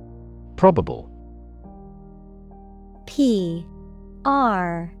 Probable. P-R-O-B-A-B-L-E.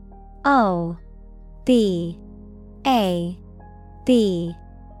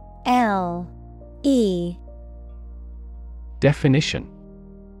 Definition: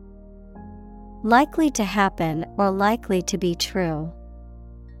 likely to happen or likely to be true.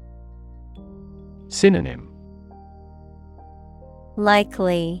 Synonym: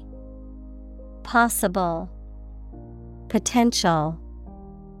 likely, possible, potential.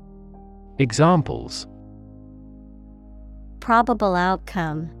 Examples: probable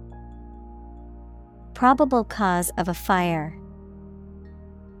outcome, probable cause of a fire.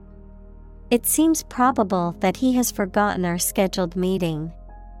 It seems probable that he has forgotten our scheduled meeting.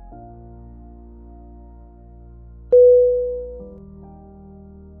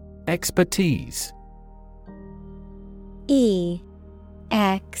 Expertise. E-X-P-E-R-T-I-S-E.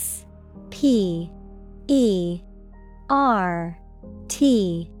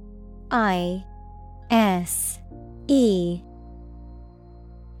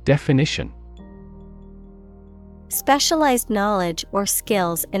 Definition: specialized knowledge or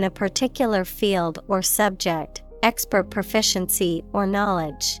skills in a particular field or subject, expert proficiency or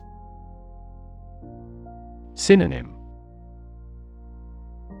knowledge. Synonym: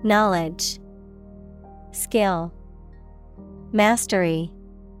 knowledge, skill, mastery.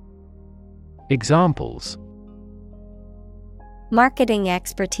 Examples: marketing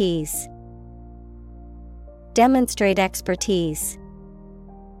expertise, demonstrate expertise.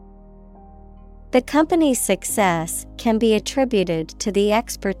 The company's success can be attributed to the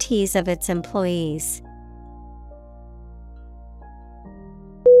expertise of its employees.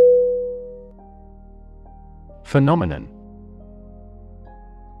 Phenomenon.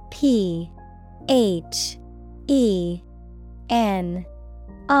 P-H-E-N-O-M-E-N-O-N.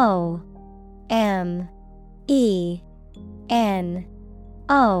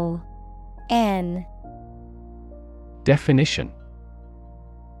 Definition: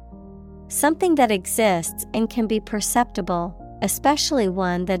 something that exists and can be perceptible, especially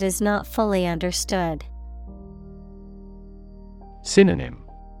one that is not fully understood. Synonym: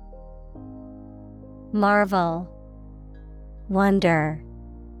 marvel, wonder,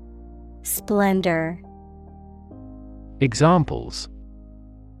 splendor. Examples: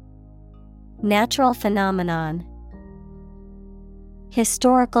 natural phenomenon,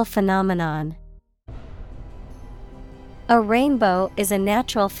 historical phenomenon. A rainbow is a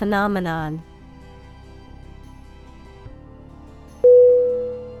natural phenomenon.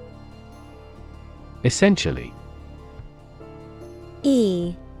 Essentially.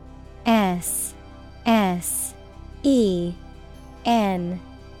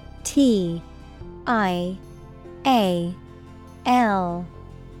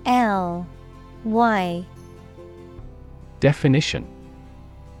 Definition: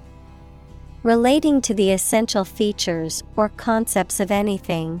 relating to the essential features or concepts of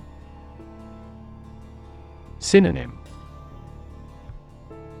anything. Synonym: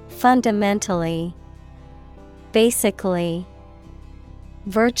 fundamentally, basically,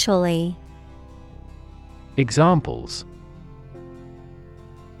 virtually. Examples: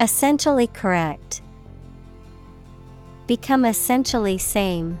 Essentially correct. Become essentially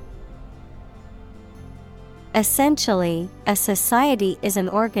same. Essentially, a society is an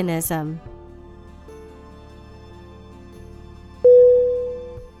organism.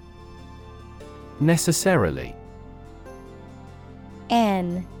 Necessarily.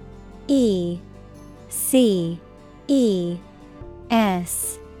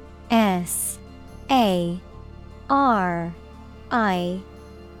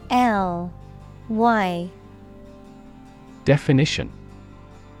 Necessarily. Definition.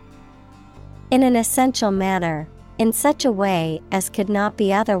 In an essential manner, in such a way as could not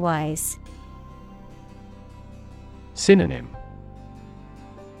be otherwise. Synonym.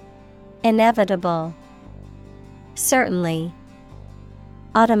 Inevitable. Certainly.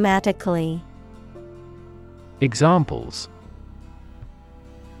 Automatically. Examples.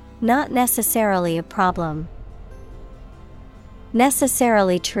 Not necessarily a problem.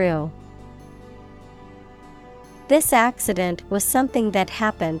 Necessarily true. This accident was something that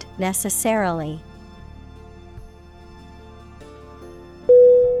happened necessarily.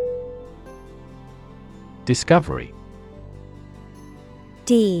 Discovery.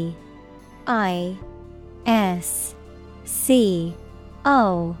 Discovery.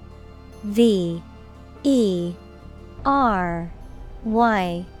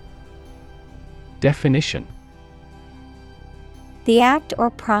 Definition. The act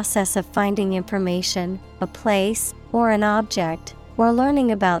or process of finding information, a place, or an object, or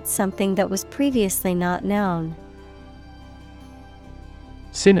learning about something that was previously not known.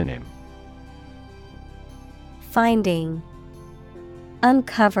 Synonym. Finding,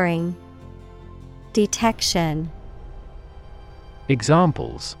 uncovering, detection.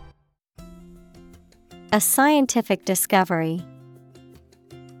 Examples. A scientific discovery.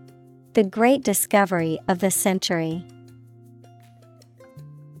 The great discovery of the century.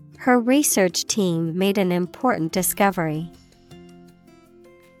 Her research team made an important discovery.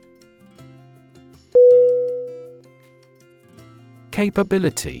 Capability.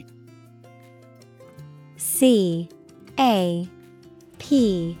 Capability.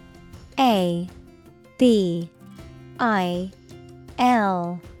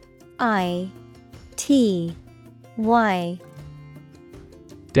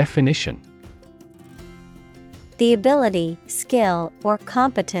 Definition. The ability, skill, or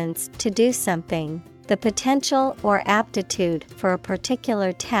competence to do something, the potential or aptitude for a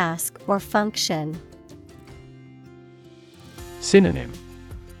particular task or function. Synonym.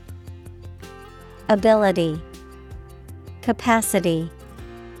 Ability, capacity,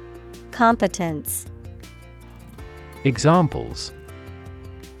 competence. Examples.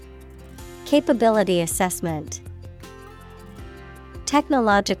 Capability assessment.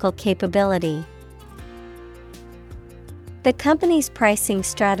 Technological capability. The company's pricing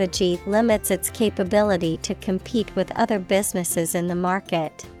strategy limits its capability to compete with other businesses in the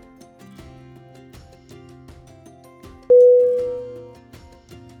market.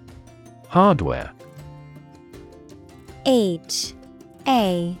 Hardware.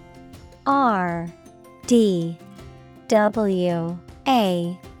 Hardware.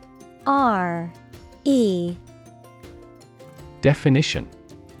 Definition.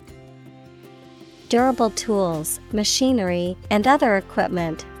 Durable tools, machinery, and other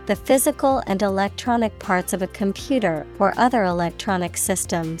equipment, the physical and electronic parts of a computer or other electronic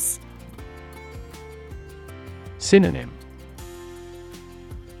systems. Synonym.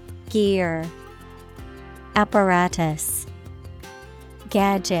 Gear, apparatus,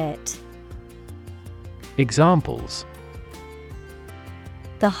 gadget. Examples.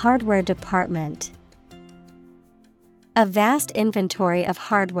 The hardware department. A vast inventory of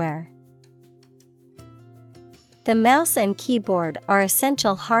hardware. The mouse and keyboard are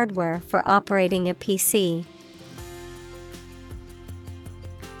essential hardware for operating a PC.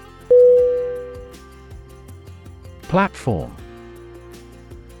 Platform.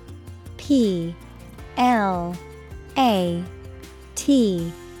 Platform.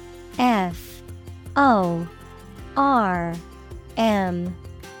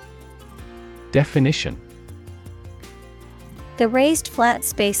 Definition. The raised flat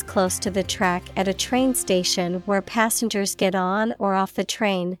space close to the track at a train station where passengers get on or off the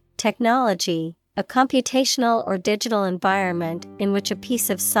train. Technology, a computational or digital environment in which a piece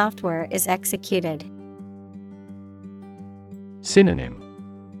of software is executed. Synonym.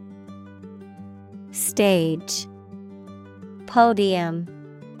 Stage, podium,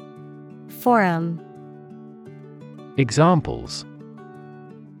 forum. Examples.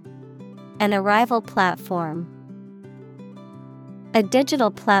 An arrival platform. A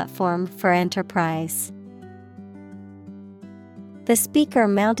digital platform for enterprise. The speaker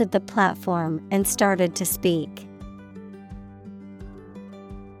mounted the platform and started to speak.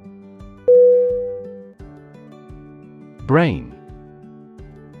 Brain.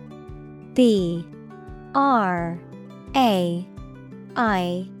 B-R-A-I-N.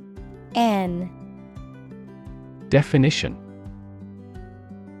 Definition.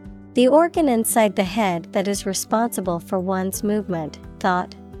 The organ inside the head that is responsible for one's movement,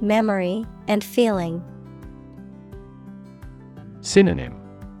 thought, memory, and feeling. Synonym.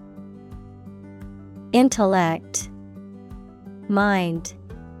 Intellect, mind,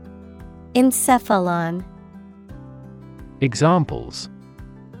 encephalon. Examples.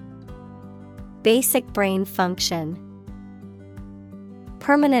 Basic brain function.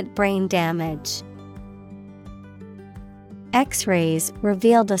 Permanent brain damage. X-rays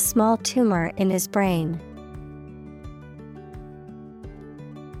revealed a small tumor in his brain.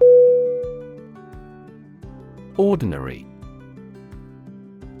 Ordinary.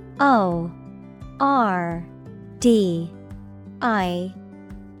 O-R-D-I-N-A-R-Y.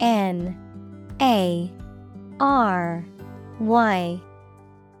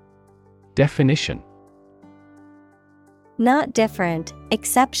 Definition. Not different,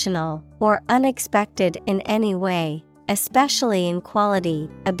 exceptional, or unexpected in any way, especially in quality,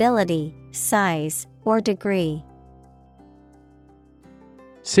 ability, size, or degree.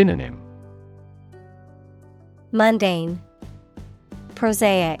 Synonym. Mundane,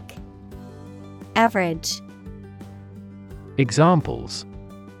 prosaic, average. Examples.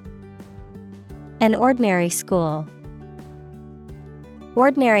 An ordinary school.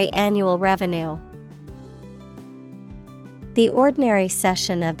 Ordinary annual revenue. The ordinary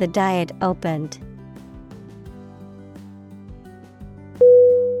session of the Diet opened.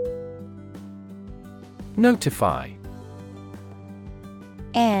 Notify.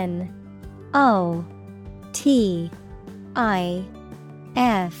 N-O-T-I-F-Y.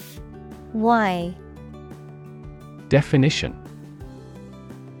 Definition.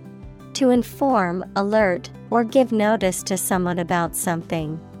 To inform, alert, or give notice to someone about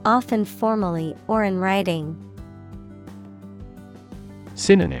something, often formally or in writing.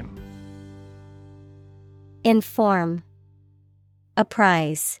 Synonym. Inform,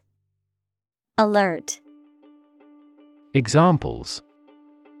 apprise, alert. Examples.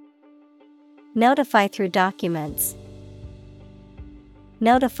 Notify through documents.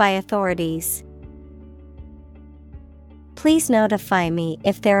 Notify authorities. Please notify me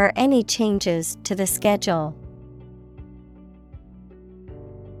if there are any changes to the schedule.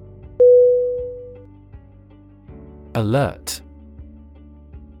 Alert.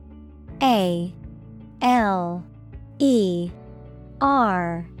 A-L-E-R-T.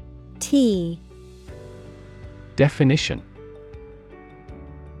 Definition.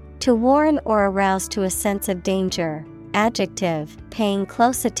 To warn or arouse to a sense of danger. Adjective, paying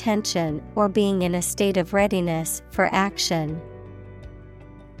close attention or being in a state of readiness for action.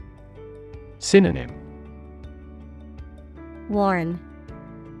 Synonym. Warn,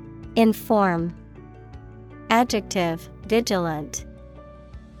 inform. Adjective, vigilant.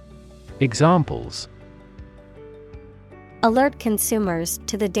 Examples. Alert consumers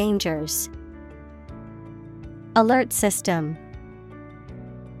to the dangers. Alert system.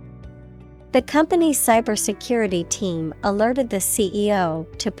 The company's cybersecurity team alerted the CEO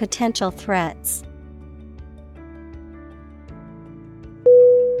to potential threats.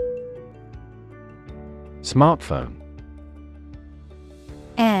 Smartphone.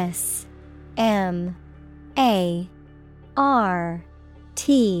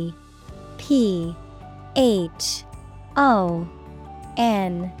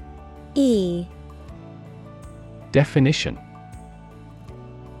 Definition.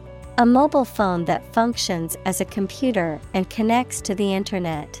 A mobile phone that functions as a computer and connects to the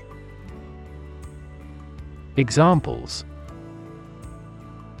internet. Examples.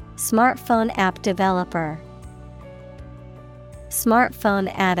 Smartphone app developer.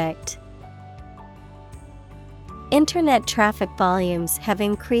 Smartphone addict. Internet traffic volumes have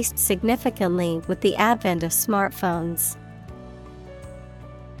increased significantly with the advent of smartphones.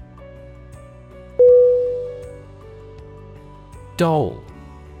 Dole.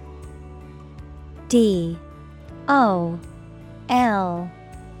 D-O-L-L.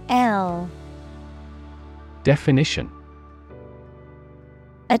 Definition.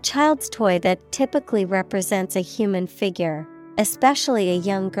 A child's toy that typically represents a human figure, especially a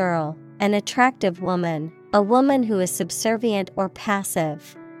young girl, an attractive woman, a woman who is subservient or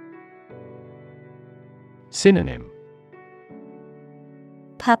passive. Synonym.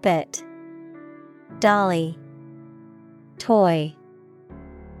 Puppet, dolly, toy.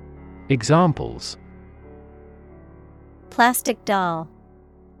 Examples. Plastic doll.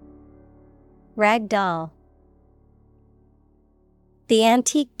 Rag doll. The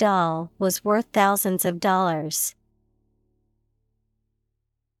antique doll was worth thousands of dollars.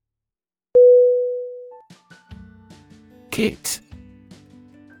 Kit.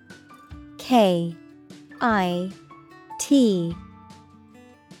 K-I-T.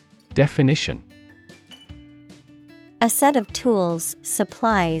 Definition: A set of tools,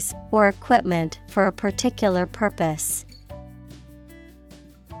 supplies, or equipment for a particular purpose.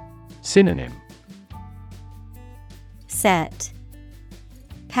 Synonym: Set,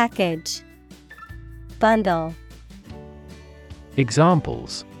 package, bundle.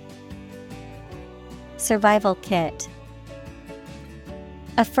 Examples: Survival kit.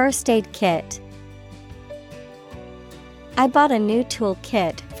 A first aid kit. I bought a new tool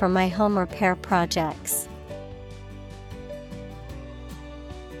kit for my home repair projects.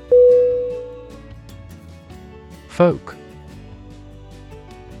 Folk.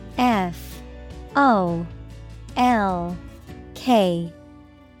 F-O-L-K.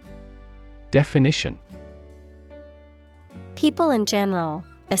 Definition: People in general,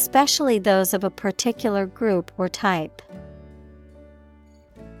 especially those of a particular group or type.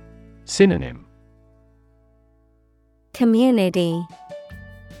 Synonym: Community,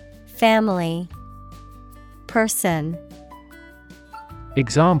 family, person.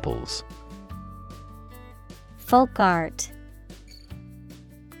 Examples: Folk art.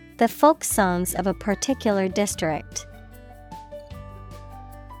 The folk songs of a particular district.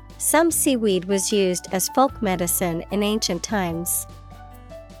 Some seaweed was used as folk medicine in ancient times.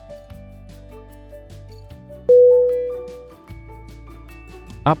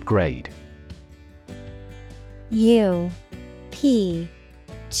 Upgrade. U-P-G-R-A-D-E.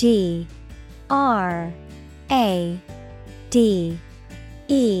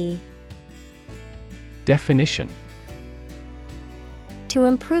 Definition: To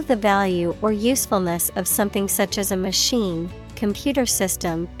improve the value or usefulness of something such as a machine, computer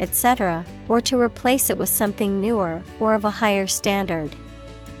system, etc., or to replace it with something newer or of a higher standard.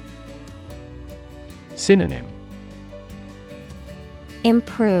 Synonym: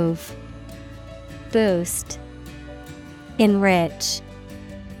 Improve, boost, enrich.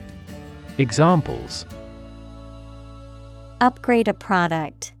 Examples: Upgrade a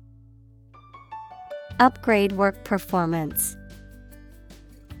product. Upgrade work performance.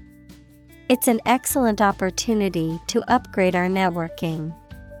 It's an excellent opportunity to upgrade our networking.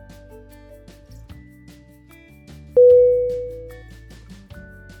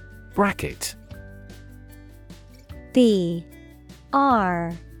 Bracket. B-R-A-C-K-E-T.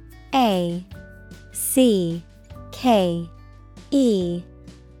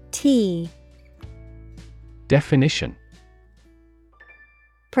 Definition: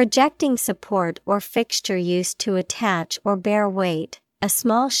 Projecting support or fixture used to attach or bear weight, a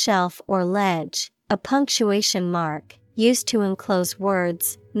small shelf or ledge, a punctuation mark, used to enclose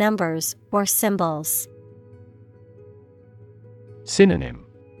words, numbers, or symbols. Synonym: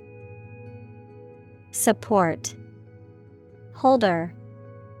 Support, holder,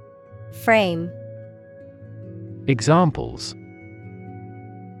 frame. Examples: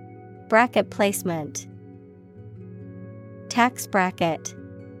 Bracket placement. Tax bracket.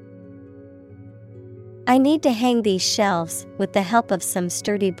 I need to hang these shelves with the help of some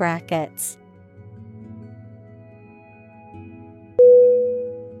sturdy brackets.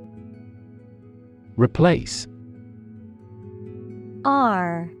 Replace.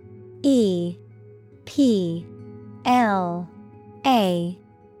 R-E-P-L-A-C-E.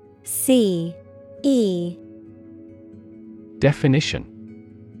 Definition: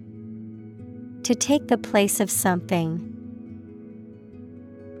 To take the place of something.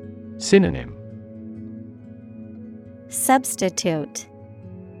 Synonym: Substitute,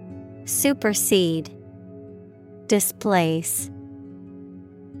 supersede, displace.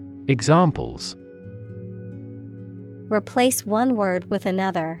 Examples: Replace one word with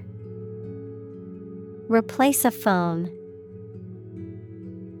another. Replace a phone.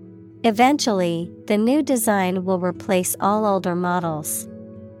 Eventually, the new design will replace all older models.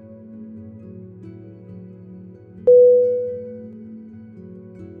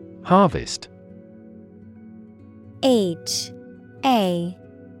 Harvest. H-A-R-V-E-S-T.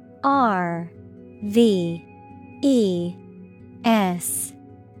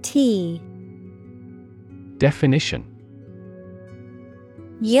 Definition: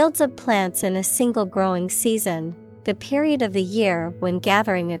 Yields of plants in a single growing season, the period of the year when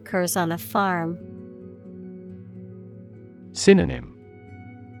gathering occurs on a farm. Synonym: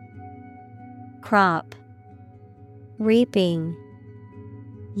 Crop, reaping,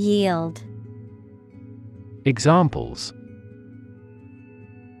 yield. Examples: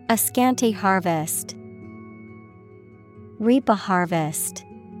 A scanty harvest. Reap a harvest.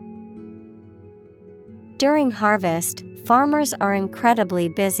 During harvest, farmers are incredibly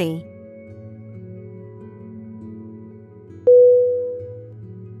busy.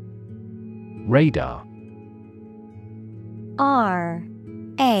 Radar. R-A-D-A-R.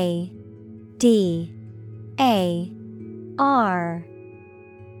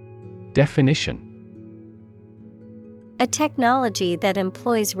 Definition. A technology that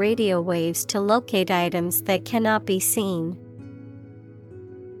employs radio waves to locate items that cannot be seen.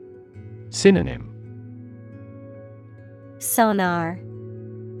 Synonym. Sonar.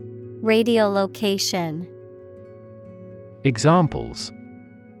 Radiolocation. Examples.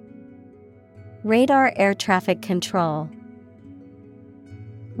 Radar air traffic control.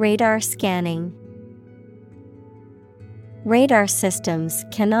 Radar scanning. Radar systems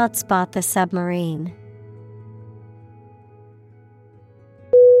cannot spot the submarine.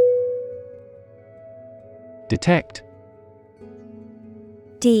 Detect.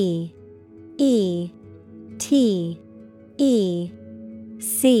 D-E-T-E-C-T.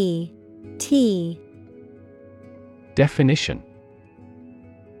 Definition.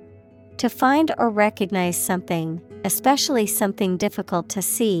 To find or recognize something, especially something difficult to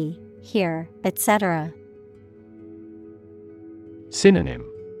see, hear, etc. Synonym.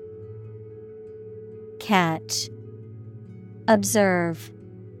 Catch. Observe.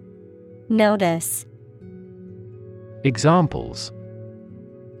 Notice. Examples.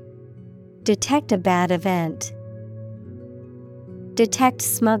 Detect a bad event. Detect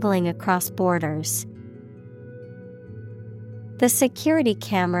smuggling across borders. The security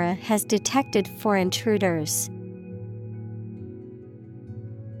camera has detected 4 intruders.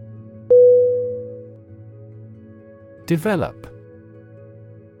 Develop.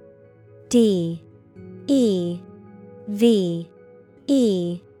 D-E-V-E-L-O-P.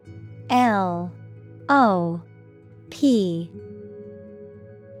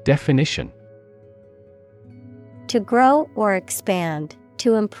 Definition. To grow or expand,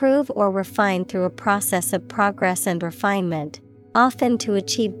 to improve or refine through a process of progress and refinement, often to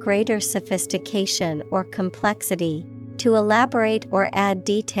achieve greater sophistication or complexity, to elaborate or add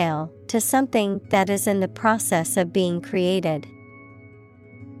detail to something that is in the process of being created.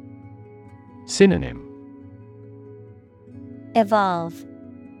 Synonym. Evolve.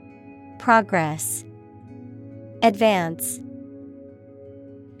 Progress. Advance.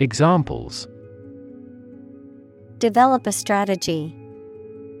 Examples. Develop a strategy.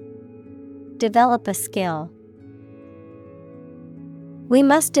 Develop a skill. We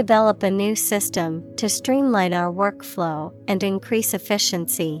must develop a new system to streamline our workflow and increase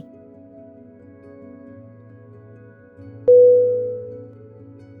efficiency.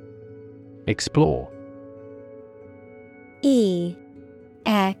 Explore. E-X-P-L-O-R-E.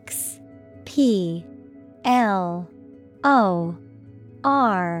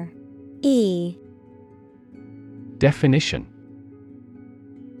 Definition.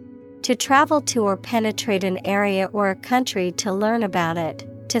 To travel to or penetrate an area or a country to learn about it,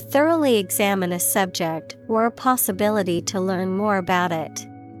 to thoroughly examine a subject or a possibility to learn more about it.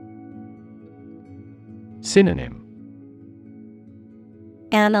 Synonym.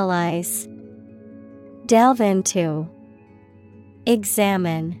 Analyze. Delve into.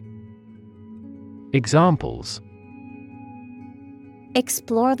 Examine. Examples.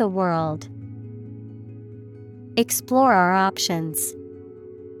 Explore the world. Explore our options.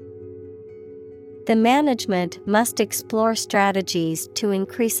 The management must explore strategies to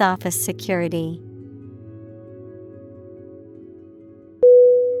increase office security.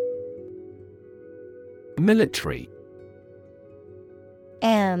 Military.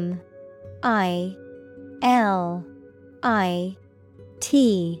 M-I-L-I-T-A-R-Y.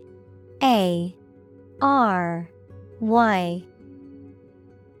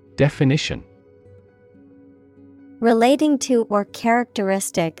 Definition. Relating to or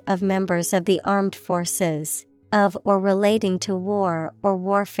characteristic of members of the armed forces, of or relating to war or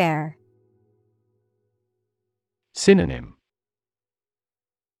warfare. Synonym.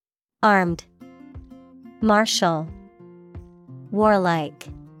 Armed. Martial. Warlike.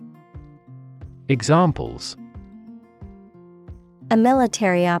 Examples. A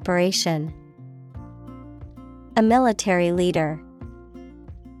military operation. A military leader.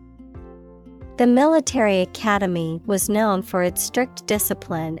 The military academy was known for its strict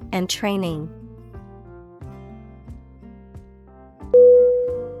discipline and training.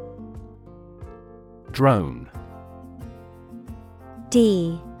 Drone.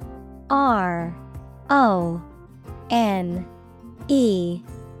 D-R-O-N-E.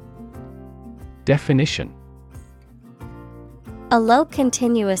 Definition. A low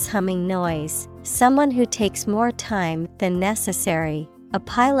continuous humming noise, someone who takes more time than necessary, a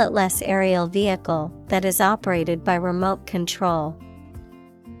pilotless aerial vehicle that is operated by remote control.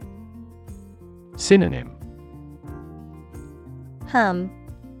 Synonym: Hum,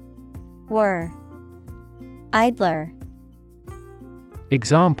 whir, idler.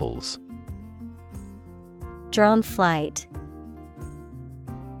 Examples: Drone flight.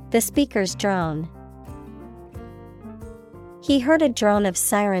 The speaker's drone. He heard a drone of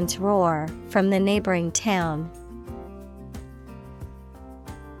sirens roar from the neighboring town.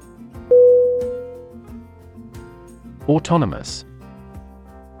 Autonomous.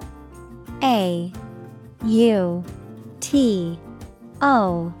 A U T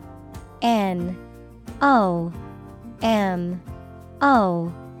O N O M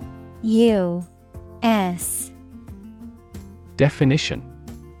O U S. Definition: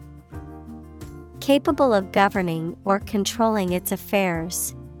 Capable of governing or controlling its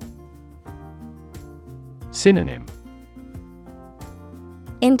affairs. Synonym: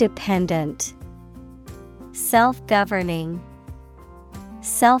 Independent, self-governing,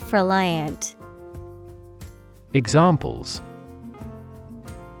 self-reliant. Examples: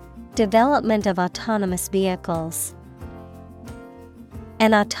 Development of autonomous vehicles.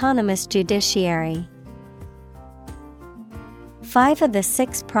 An autonomous judiciary. 5 of the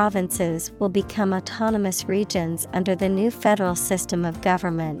 6 provinces will become autonomous regions under the new federal system of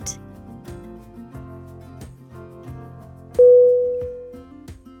government.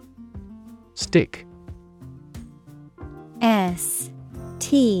 Stick. S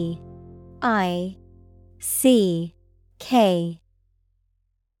T I C K.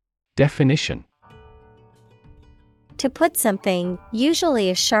 Definition: To put something, usually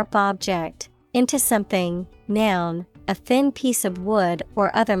a sharp object, into something, noun, a thin piece of wood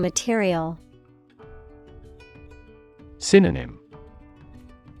or other material. Synonym: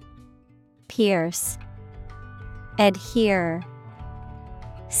 Pierce, adhere,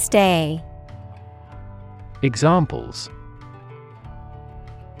 stay. Examples: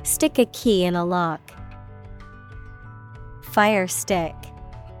 Stick a key in a lock. Fire stick.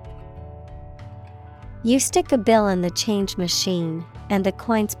 You stick a bill in the change machine, and the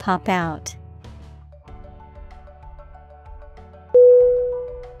coins pop out.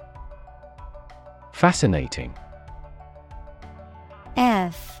 Fascinating.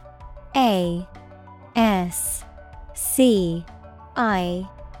 F A S C I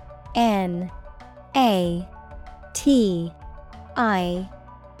N A T I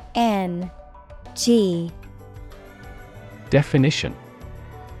N G. Definition: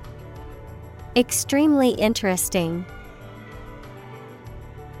 Extremely interesting.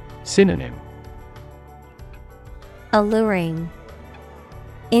 Synonym: Alluring,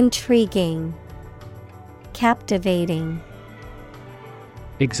 intriguing, captivating.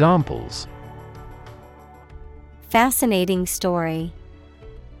 Examples: Fascinating story.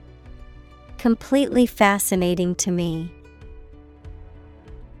 Completely fascinating to me.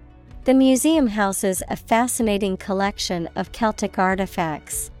 The museum houses a fascinating collection of Celtic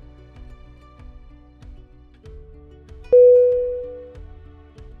artifacts.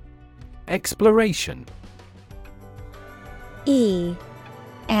 Exploration. E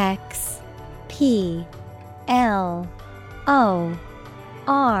X P L O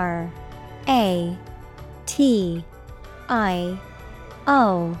R A T I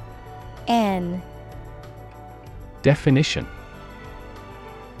O N. Definition: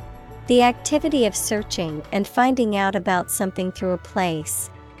 The activity of searching and finding out about something through a place.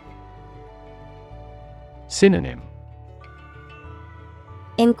 Synonym: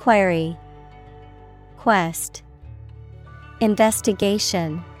 Inquiry, quest,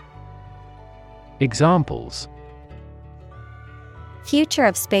 investigation. Examples: Future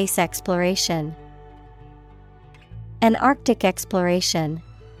of space exploration. An Arctic exploration.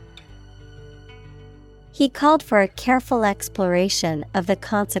 He called for a careful exploration of the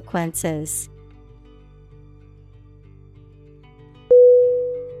consequences.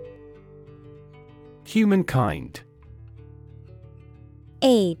 Humankind.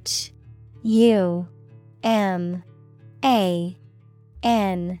 H U M A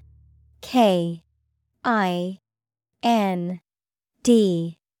N K I N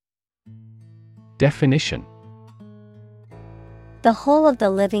D. Definition: The whole of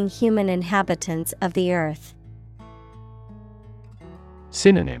the living human inhabitants of the earth.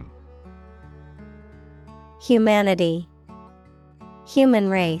 Synonym: Humanity,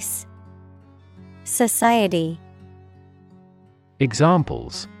 human race, society.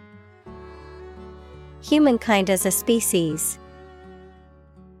 Examples: Humankind as a species.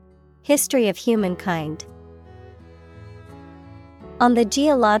 History of humankind. On the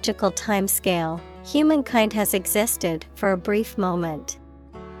geological timescale, humankind has existed for a brief moment.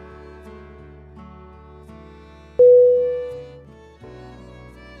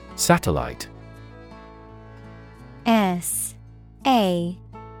 Satellite. SATELLITE.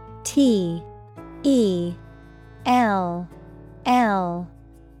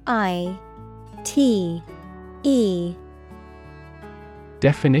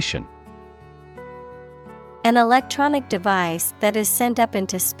 Definition: an electronic device that is sent up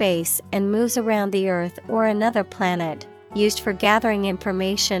into space and moves around the Earth or another planet, used for gathering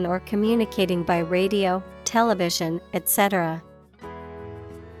information or communicating by radio, television, etc.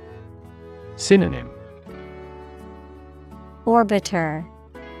 Synonym: orbiter,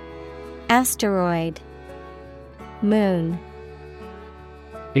 asteroid, moon.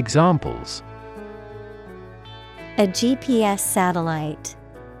 Examples: a GPS satellite,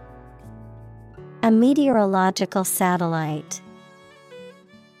 a meteorological satellite.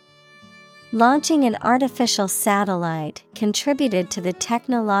 Launching an artificial satellite contributed to the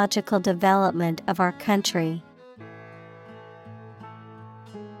technological development of our country.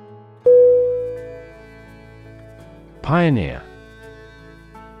 Pioneer.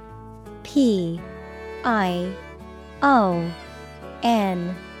 P-I-O-N-E-E-R.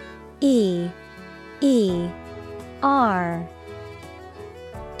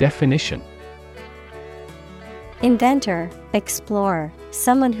 Definition: inventor, explorer,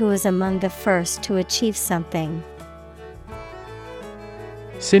 someone who is among the first to achieve something.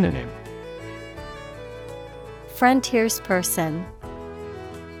 Synonym: frontiersperson,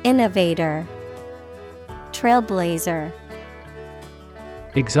 innovator, trailblazer.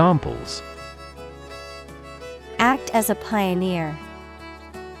 Examples: act as a pioneer,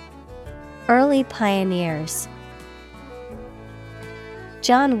 early pioneers.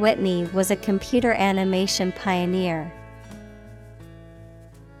 John Whitney was a computer animation pioneer.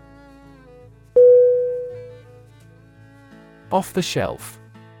 Off the shelf.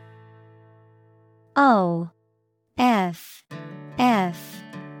 OFFTHELF.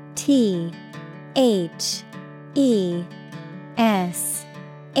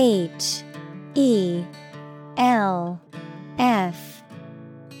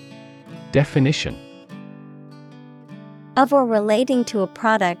 Definition: of or relating to a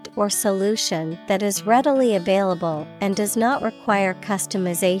product or solution that is readily available and does not require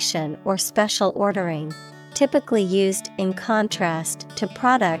customization or special ordering, typically used in contrast to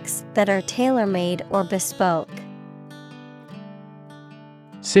products that are tailor-made or bespoke.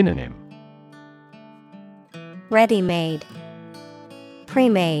 Synonym: ready-made,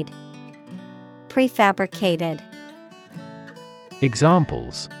 pre-made, prefabricated.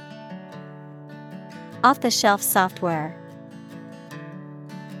 Examples: off-the-shelf software,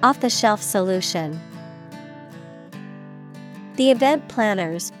 off-the-shelf solution. The event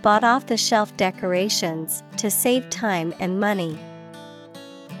planners bought off-the-shelf decorations to save time and money.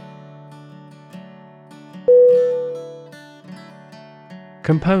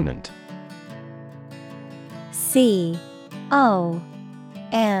 Component. COMPONENT.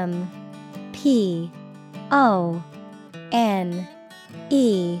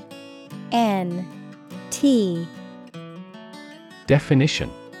 Definition: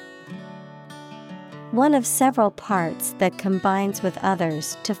 one of several parts that combines with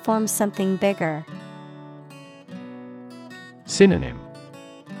others to form something bigger. Synonym: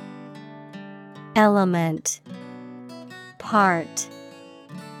 element, part,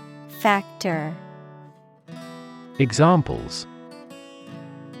 factor. Examples: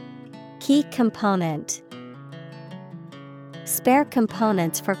 key component, spare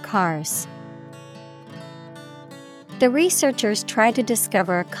components for cars. The researchers try to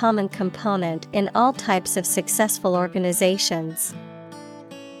discover a common component in all types of successful organizations.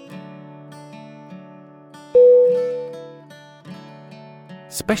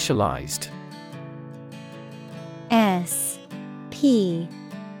 Specialized. SPECIalized.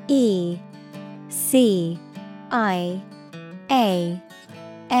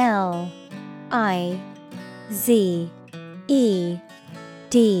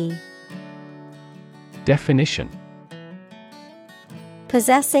 Definition: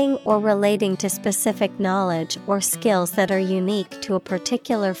 possessing or relating to specific knowledge or skills that are unique to a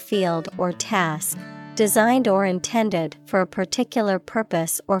particular field or task, designed or intended for a particular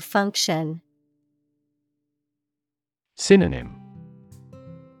purpose or function. Synonym: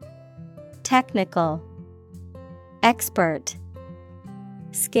 technical, expert,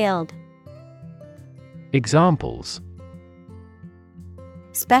 skilled. Examples: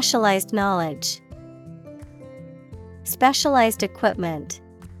 specialized knowledge, specialized equipment.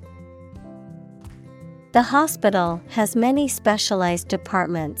 The hospital has many specialized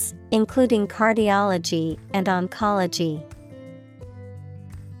departments, including cardiology and oncology.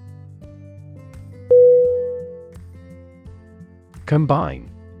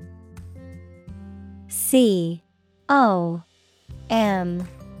 Combine. C-O-M-B-I-N-E.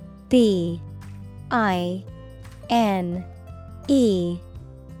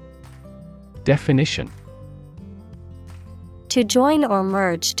 Definition. To join or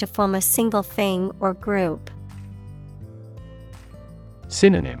merge to form a single thing or group.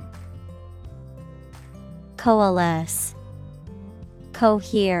 Synonym. Coalesce,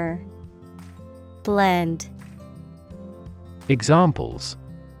 cohere, blend. Examples.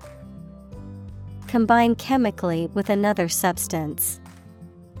 Combine chemically with another substance.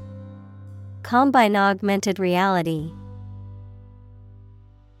 Combine augmented reality.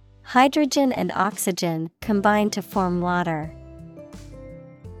 Hydrogen and oxygen combine to form water.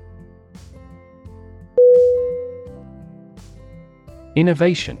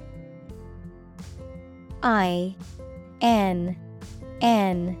 Innovation.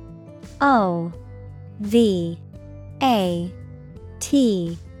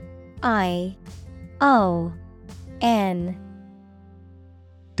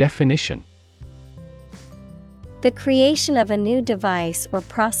 Definition. The creation of a new device or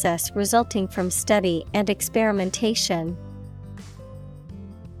process resulting from study and experimentation.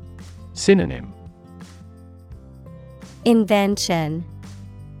 Synonym. Invention,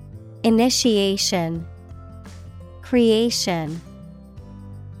 initiation, creation.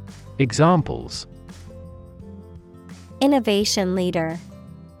 Examples. Innovation leader.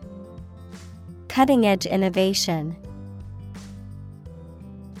 Cutting-edge innovation.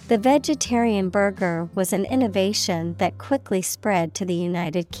 The vegetarian burger was an innovation that quickly spread to the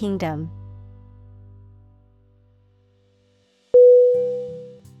United Kingdom.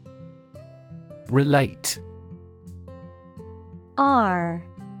 Relate. R-E-L-A-T-E.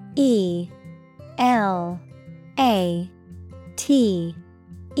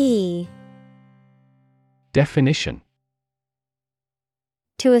 Definition.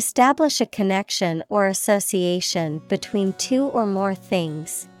 To establish a connection or association between two or more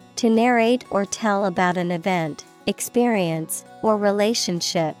things. To narrate or tell about an event, experience, or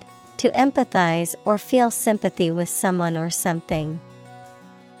relationship. To empathize or feel sympathy with someone or something.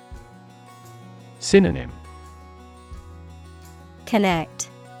 Synonym. Connect,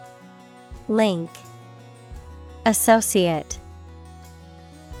 link, associate.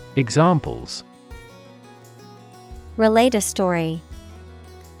 Examples. Relate a story.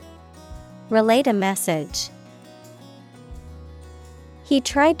 Relate a message. He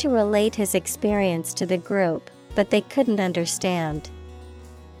tried to relate his experience to the group, but they couldn't understand.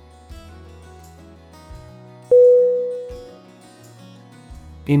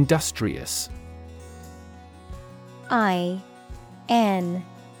 Industrious. I-N-D-U-S-T-R-I-O-U-S.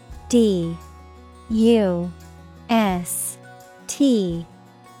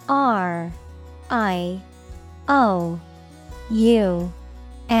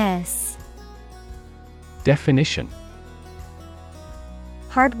 Definition.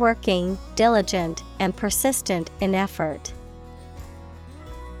 Hardworking, diligent, and persistent in effort.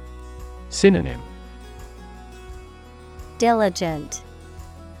 Synonym. Diligent,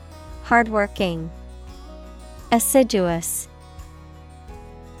 hardworking, assiduous.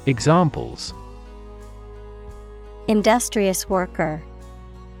 Examples. Industrious worker.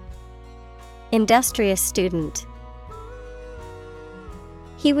 Industrious student.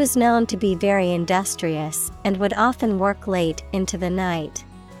 He was known to be very industrious and would often work late into the night.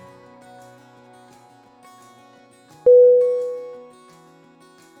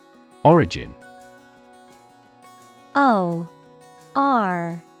 Origin.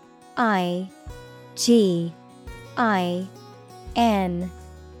 O-R-I-G-I-N.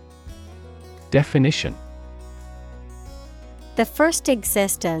 Definition. The first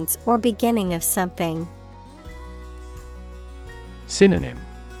existence or beginning of something. Synonym.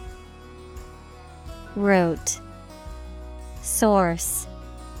 Root, source,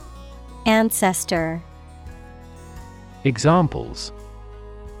 ancestor. Examples.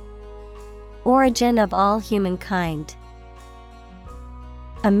 Origin of all humankind.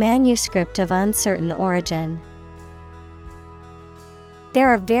 A manuscript of uncertain origin. There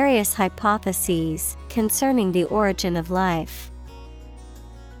are various hypotheses concerning the origin of life.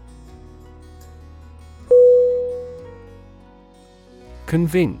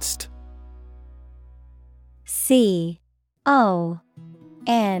 Convinced. C-O-N-V-I-N-C-E-D.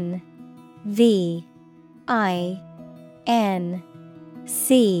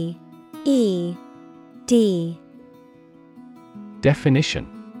 Definition.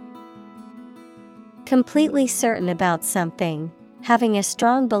 Completely certain about something, having a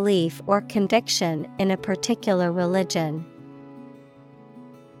strong belief or conviction in a particular religion.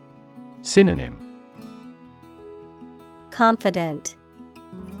 Synonym: Confident,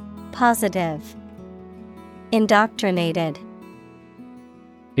 positive, indoctrinated.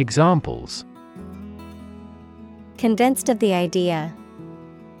 Examples: Convinced of the idea.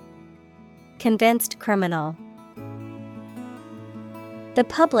 Convinced criminal. The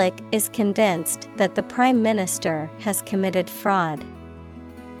public is convinced that the Prime Minister has committed fraud.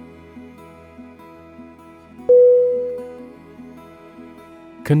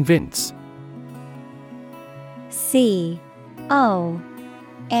 Convince. CONVINCE.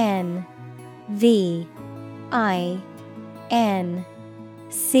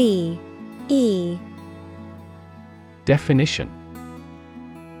 Definition: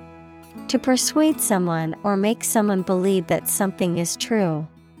 To persuade someone or make someone believe that something is true.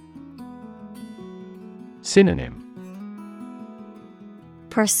 Synonym: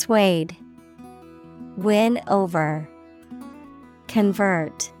 Persuade, win over,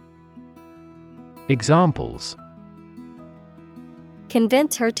 convert. Examples: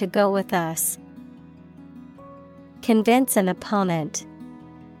 Convince her to go with us. Convince an opponent.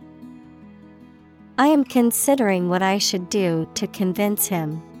 I am considering what I should do to convince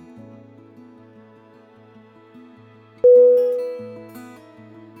him.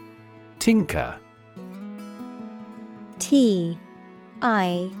 Tinker. TINKER.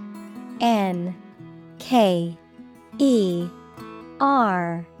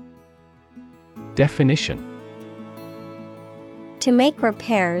 Definition: To make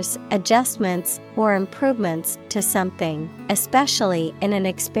repairs, adjustments, or improvements to something, especially in an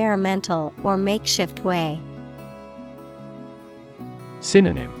experimental or makeshift way.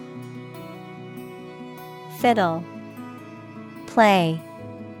 Synonym: Fiddle, play,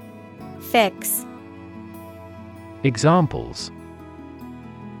 fix. Examples: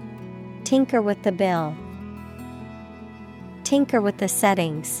 Tinker with the bill. Tinker with the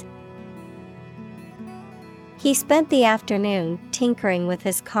settings. He spent the afternoon tinkering with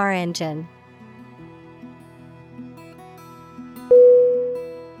his car engine.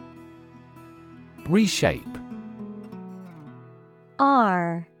 Reshape.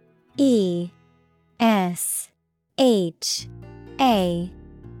 RESHAPE.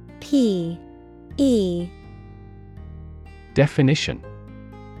 Definition: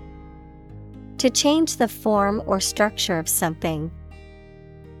 To change the form or structure of something.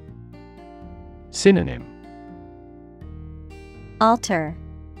 Synonym: Alter,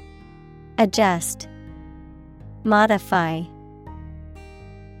 adjust, modify.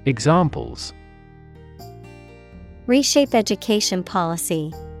 Examples: Reshape education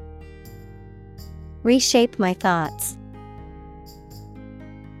policy. Reshape my thoughts.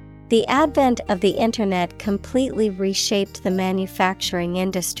 The advent of the Internet completely reshaped the manufacturing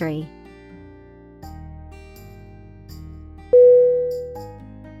industry.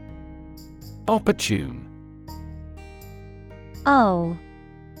 Opportune.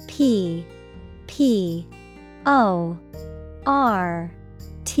 OPPORTUNE.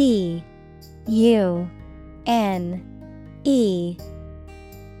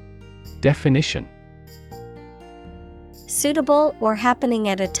 Definition: Suitable or happening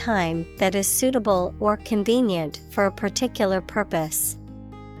at a time that is suitable or convenient for a particular purpose.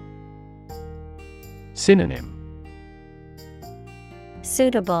 Synonym: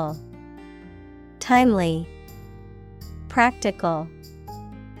 Suitable, timely, practical.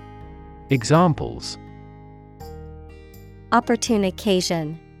 Examples: Opportune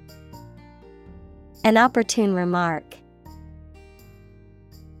occasion. An opportune remark.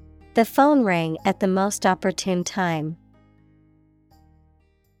 The phone rang at the most opportune time.